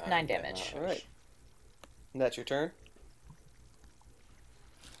 9 damage. Alright. And that's your turn?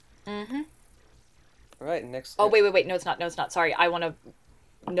 Mm-hmm. Alright, next. Oh, wait. No, it's not. Sorry. I want to...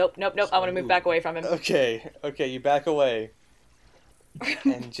 Nope. I want to move back away from him. Okay, you back away.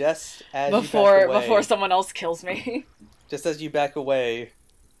 And just as you back away, Before someone else kills me. just as you back away,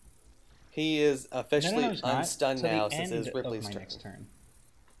 he is No, officially it's not. unstunned To the now since end it's Ripley's of my turn. next turn.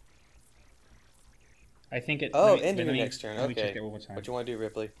 I think it. Oh, let me- end of let your me- next turn. Let me check Okay. it one more time. What you want to do,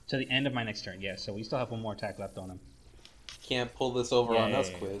 Ripley? To the end of my next turn, yeah. So we still have one more attack left on him. Can't pull this over on us,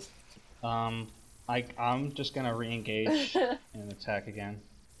 Yay. quiz. I'm just gonna re-engage and attack again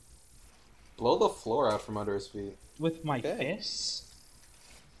Blow the floor out from under his feet. with my Okay. fists.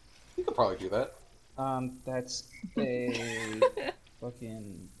 You could probably do that. That's a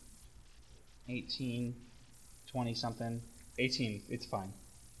fucking 18, 20 something. 18. It's fine.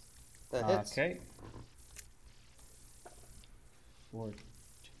 That hits. Okay. 4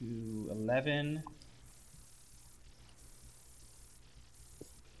 to 11.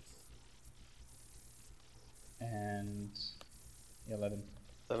 And 11.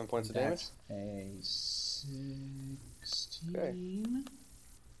 7 points of damage. That's a 16.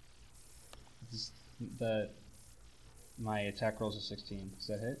 Okay. My attack rolls a 16. Does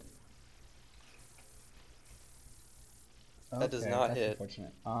that hit? That does Okay, not that's hit.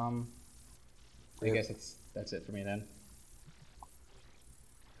 Unfortunate. I guess that's it for me then.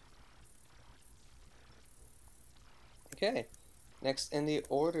 Okay. Next in the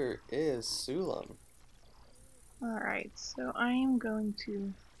order is Sulam. Alright, so I am going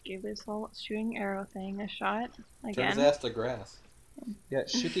to give this whole shooting arrow thing a shot Turn his again. ass to grass. Yeah,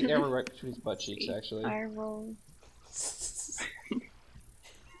 shoot the arrow right between his butt cheeks, actually. I rolled.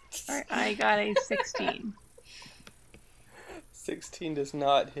 Alright, I got a 16. 16 does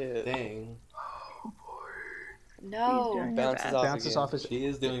not hit. Dang. He's No. doing her Bounces best. off Bounces again. off his She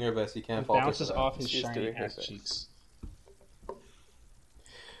is doing her best. You can't It fault her bounces for that. off his She's shiny doing her ass best. cheeks.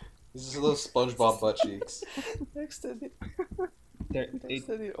 This is little SpongeBob butt cheeks. Next in the, There, next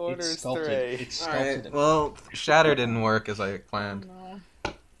in the order it's is sculpted. Thray. It's sculpted. Alright, well, Shatter didn't work as I Oh, planned. no.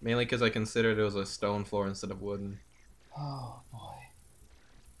 Mainly because I considered it was a stone floor instead of wooden. Oh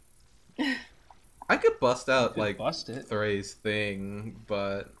boy. I could bust out, Could like, bust it. Thray's thing,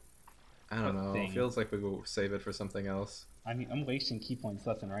 but I don't What know. thing? It feels like we will save it for something else. I mean, I'm wasting key points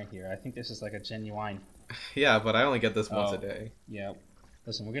left and right here. I think this is like a genuine. Yeah, but I only get this once Oh. a day. Yeah.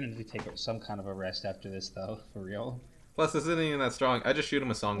 Listen, we're gonna need to take some kind of a rest after this, though, for real. Plus, this isn't even that strong. I just shoot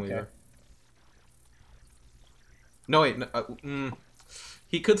him a song Okay. leader. No, wait. No,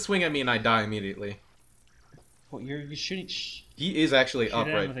 he could swing at me and I die immediately. Well, you're shooting. He is actually Shoot at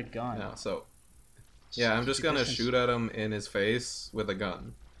him upright with a gun. now, so... Yeah, I'm just keep your gonna distance. shoot at him in his face with a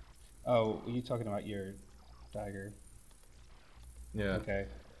gun. Oh, are you talking about your dagger? Yeah. Okay.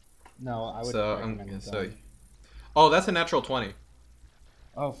 No, I would So, recommend yeah, the so... gun. Oh, that's a natural 20.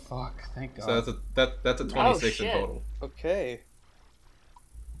 Oh fuck! Thank God. So that's a 26 in shit. total. Okay.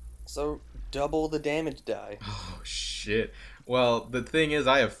 So, double the damage die. Oh, shit. Well, the thing is,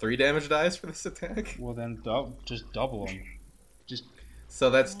 I have 3 damage dice for this attack. Well then, just double them. Just So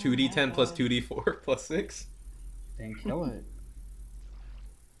that's Oh 2d10 my plus God. 2d4 plus 6. then kill it.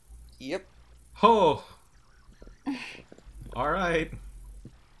 Yep. Oh! Alright.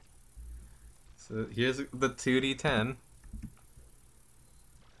 So here's the 2d10.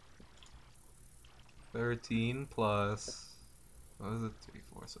 13 plus... What was it? 3,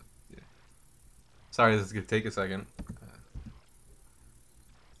 4, so... Yeah. Sorry, this is going to take a second.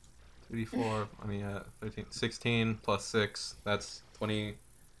 2d4, 13, 16 plus 6, that's 20...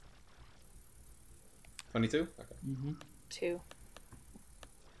 22? Okay. Mm-hmm.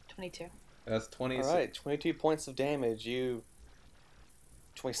 22. That's 26. Alright, 22 points of damage.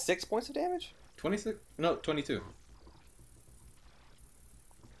 26 points of damage? 26? No, 22.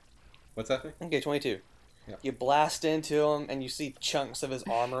 What's that thing? Okay, 22. Yeah. You blast into him, and you see chunks of his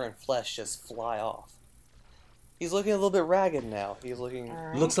armor and flesh just fly off. He's looking a little bit ragged now. He's looking...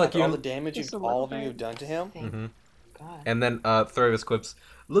 Alright. Looks like After all you... the damage Just a all little of you have bit. done to him. Thank Mm-hmm. God. And then Thravis quips,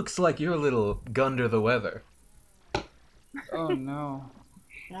 looks like you're a little gunder the weather. Oh no.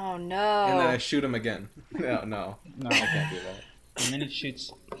 Oh And then I no. shoot him again. No, No. I can't do that. And then he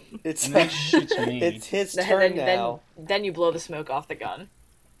shoots. It's, And then he shoots me. it's his Then, turn then, now. then you blow the smoke off the gun.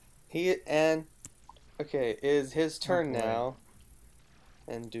 Okay, is his turn boy. now.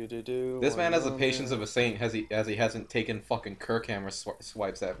 And do. This man has the patience of a saint as he hasn't taken fucking Kirkhammer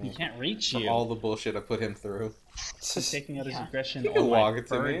swipes at He me. can't reach For you. all the bullshit I put him through. He's taking out his Yeah. aggression You can on walk my it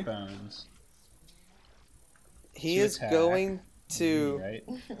to bird me. bones. He To is attack. going to Me, right?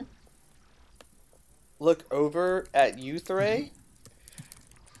 look over at you, Thray.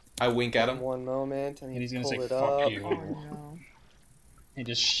 I wink at him. One moment, and And he's gonna pull say, it "Fuck up. you." Oh no. And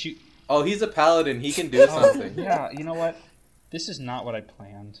just shoot. Oh, he's a paladin. He can do something. Yeah, you know what? This is not what I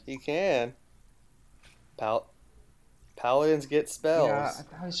planned. He can. Paladins get spells. Yeah,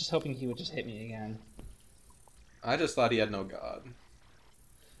 I was just hoping he would just hit me again. I just thought he had no god.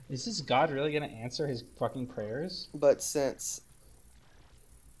 Is this God really gonna answer his fucking prayers? But since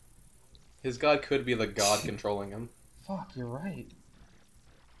His god could be the god controlling him. Fuck, you're right.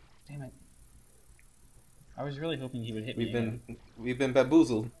 Damn it. I was really hoping he would hit me We've been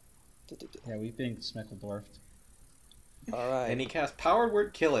bamboozled. Yeah, we've been Smeckledorfed. all right, And he cast powered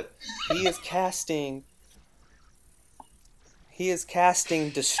word kill it. he is casting. He is casting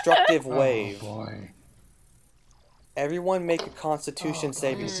destructive wave. Oh boy. Everyone make a Constitution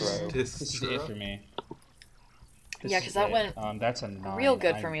saving throw. This is it for me. This Yeah, is 'cause that it. went That's a 9. Real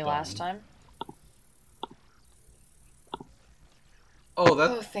good for I'm me done. last time. Oh,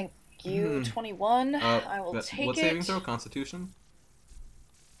 that. Oh, thank you. Hmm. 21. I will take what it. saving throw? Constitution?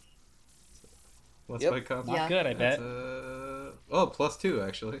 What's Yep. my con? Yeah. Not good, I bet. Oh, plus 2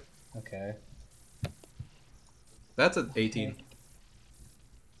 actually. Okay. That's an 18.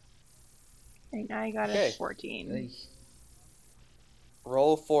 And I got Okay. a 14. Hey.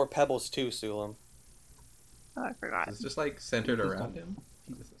 Roll for pebbles too, Sulam. Oh, I forgot. It's just like centered around him.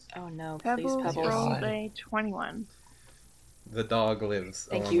 Oh no, please, Pebbles Pebbles. rolled a 21. The dog lives.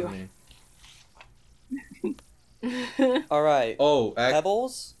 Thank along you. with me. All right. Oh,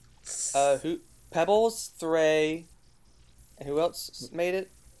 Pebbles. Pebbles, Thray, and who else made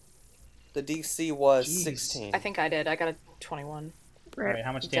it? The DC was Jeez. 16. I think I did. I got a 21. Alright,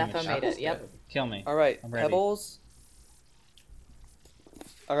 how much damage? Defo made it. Yep. Kill me. All right, I'm ready. Pebbles.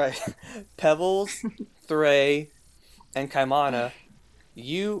 All right, Pebbles, Thray, and Kaimana,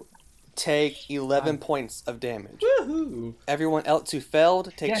 you take 11 points of damage. Woohoo! Everyone else who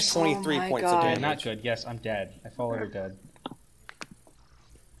failed takes Yes. 23 Oh my points God. of Yeah, damage. not good. Yes, I'm dead. I fall over dead.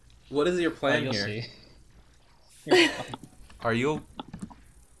 What is your plan You'll here? see. You're fine. Are you?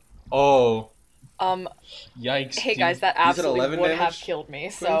 Oh, Yikes. Hey dude. guys, that You said absolutely 11 would have damage, killed me.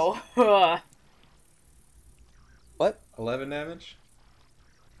 please? So, What? 11 damage.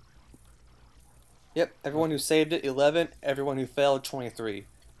 Yep, everyone who saved it, 11. Everyone who failed, 23.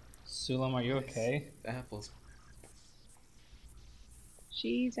 Sulam, are you okay? Apples.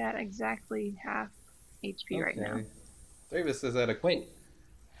 She's at exactly half HP right now. Travis is at a. Wait.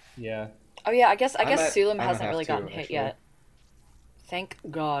 Yeah. oh yeah, I guess I'm at- Sulam I'm at hasn't half really too, gotten hit actually. yet. Thank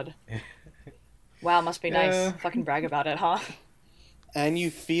God. Wow, must be nice. Yeah. Fucking brag about it, huh? And you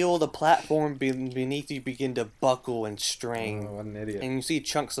feel the platform beneath you begin to buckle and strain. Oh, what an idiot! And you see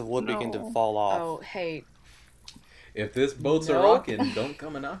chunks of wood begin to No. fall off. Oh, hey. If this boat's a Nope. rockin', don't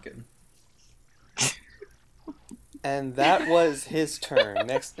come a knockin'. And that was his turn.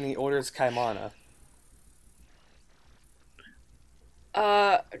 Next in the order is Kaimana.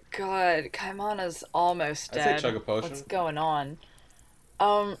 God, Kaimana's almost I'd say dead. chug a potion. What's going on?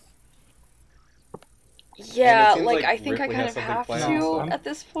 And Yeah, it seems like like I think Ripley I kind has of something have planned, to so- at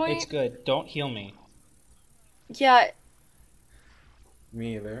this point. It's good. Don't heal me. Yeah,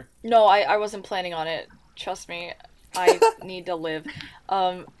 Me either. no, I wasn't planning on it. Trust me, I need to live.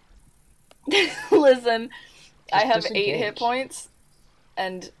 Listen, I have 8 hit disengage. points,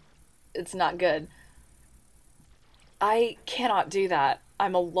 and it's not good. I cannot do that.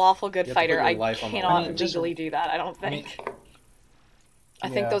 I'm a lawful good You have to put fighter. your I life on the cannot line. legally do that. I don't I mean- think. I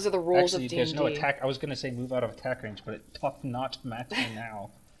think those are the rules Actually, of D&D. there's no attack. I was gonna say move out of attack range, but it doth not matter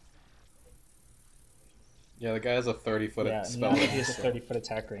now. Yeah, the guy has a 30-foot Yeah, spell. now that he range, has a so- 30-foot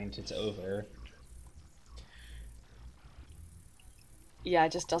attack range, it's over. Yeah,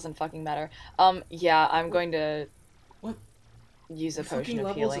 it just doesn't fucking matter. Yeah, I'm going to What? use a What fucking potion of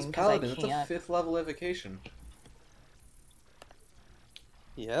level is healing this because I paladin? It's a can't. 5th level evocation.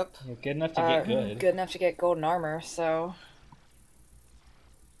 Yep. You're good enough to get good. Good enough to get golden armor, so.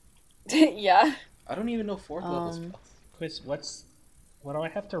 Yeah. I don't even know 4th level Um, spells. Quiz, what do I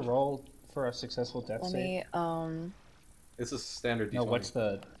have to roll for a successful death Let save? me, This is standard D20. No, what's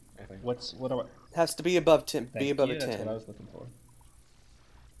the I think. what do I Has to be above 10. thank Be above you, a that's what I 10. was looking for.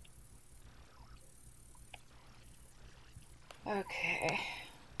 okay.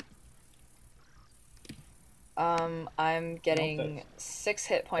 I'm getting 6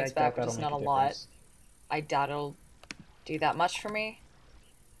 hit points back, which is not a lot. I doubt it'll do that much for me.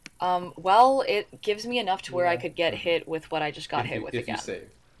 Well, it gives me enough to where I Yeah. could get hit with what I just got hit with if again. you save.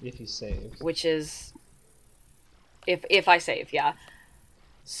 If you save. Which is if I save, yeah.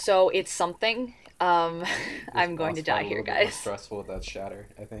 So it's something. I'm This going to boss die fight a here, little bit more guys. stressful with that shatter,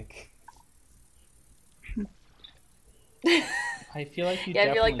 I think. I feel like you Yeah,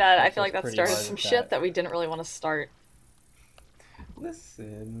 I feel like definitely that. I kicked feel us like that pretty started hard some with shit that. that we didn't really want to start.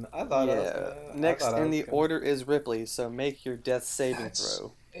 Listen, I thought I was Yeah. gonna, Next I thought I in was the gonna- order is Ripley, so make your death saving That's-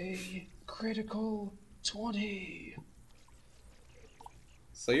 throw. A critical 20.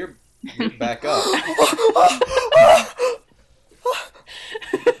 So you're back up.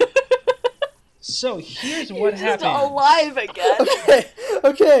 So here's You're what just happened. alive again. Okay,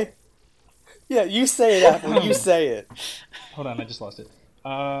 okay. Yeah, you say it, Apple. You say it. Hold on, I just lost it.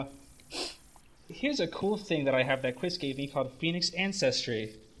 Here's a cool thing that I have that Quiz gave me called Phoenix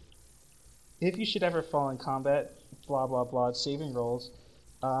Ancestry. If you should ever fall in combat, blah blah blah, saving rolls.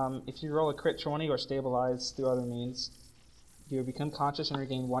 If you roll a crit 20 or stabilize through other means, you will become conscious and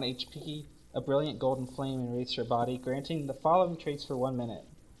regain 1 HP. A brilliant golden flame enwraiths your body, granting the following traits for 1 minute.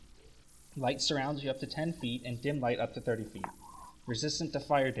 Light surrounds you up to 10 feet, and dim light up to 30 feet. Resistant to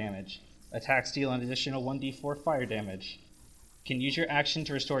fire damage. Attacks deal an additional 1d4 fire damage. Can use your action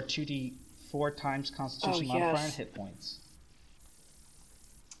to restore 2d4 times Constitution Oh, modifier yes. and hit points.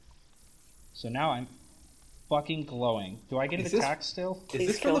 So now I'm fucking glowing. Do I get an Is this- attack still? Is Please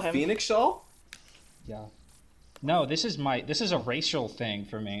this for kill the him. Phoenix shawl? Yeah. No, this is a racial thing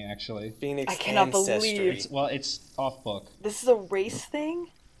for me, actually. Phoenix I cannot Ancestry. believe- It's off book. This is a race thing?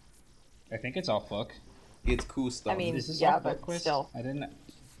 I think it's off book. It's cool stuff. I mean, Is this yeah, off book, but Quiz? still. I didn't.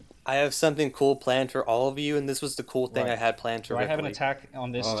 I have something cool planned for all of you, and this was the cool thing Right. I had planned for Do I have an Ripley. attack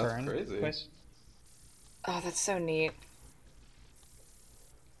on this Oh, that's turn, crazy. Quiz? Oh, that's so neat.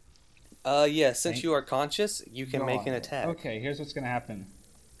 Yeah, since Thank- you are conscious, you can Go make on. an attack. Okay, here's what's gonna happen.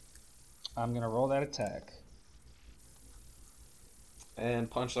 I'm gonna roll that attack. And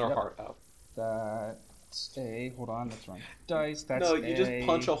punch their Yep. heart out. That's a hold on, that's wrong dice. That's No, you just a-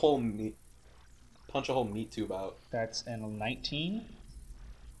 punch a whole meat tube out. That's an 19.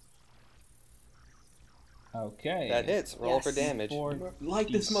 Okay. That hits. Roll for Yes. damage. Light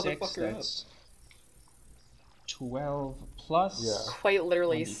this D6, motherfucker up. that's 12 plus. Yeah. Quite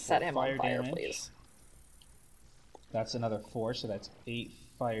literally 1d4 set him on fire, damage. please. That's another 4, so that's 8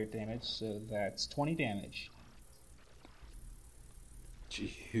 fire damage. So that's 20 damage.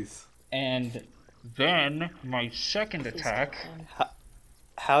 Jeez. And then my second Please attack. don't.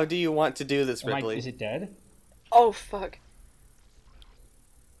 How do you want to do this, Am I, Ripley? is it dead? Oh, fuck.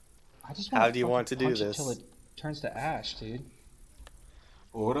 I just How do you want to do punch this? It till it turns to ash, dude.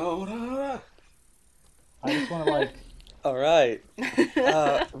 Ora, ora, ora. I just want to like. All right.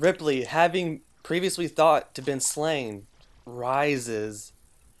 Ripley, having previously thought to been slain, rises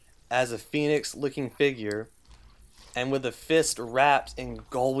as a phoenix-looking figure, and with a fist wrapped in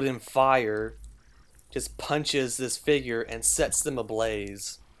golden fire, just punches this figure and sets them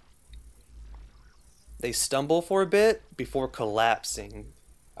ablaze. They stumble for a bit before collapsing.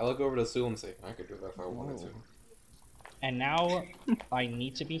 I look over to Sue and say, I could do that if I wanted to. And now I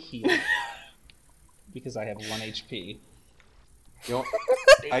need to be healed because I have 1 HP. You know,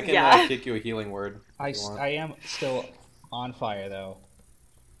 I can Yeah. kick you a healing word. I if you want. am still on fire though.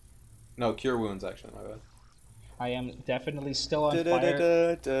 No, cure wounds actually, my bad. I am definitely still on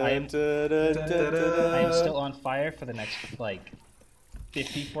fire. I am still on fire for the next like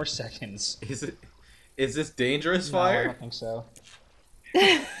 54 seconds. Is this dangerous No, I fire? don't think so.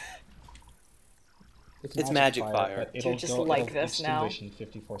 It's magic fire. But it'll just go, like it'll this now. extinguish in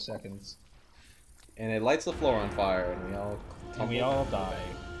 54 seconds. And it lights the floor on fire, and we all And we all die.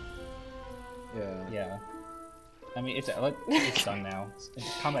 Yeah. Yeah. I mean, it's done now.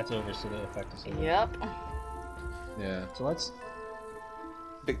 Combat's over, so the effect is over. Yep. Yeah. So let's.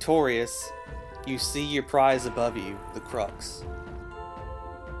 Victorious, you see your prize above you, the crux.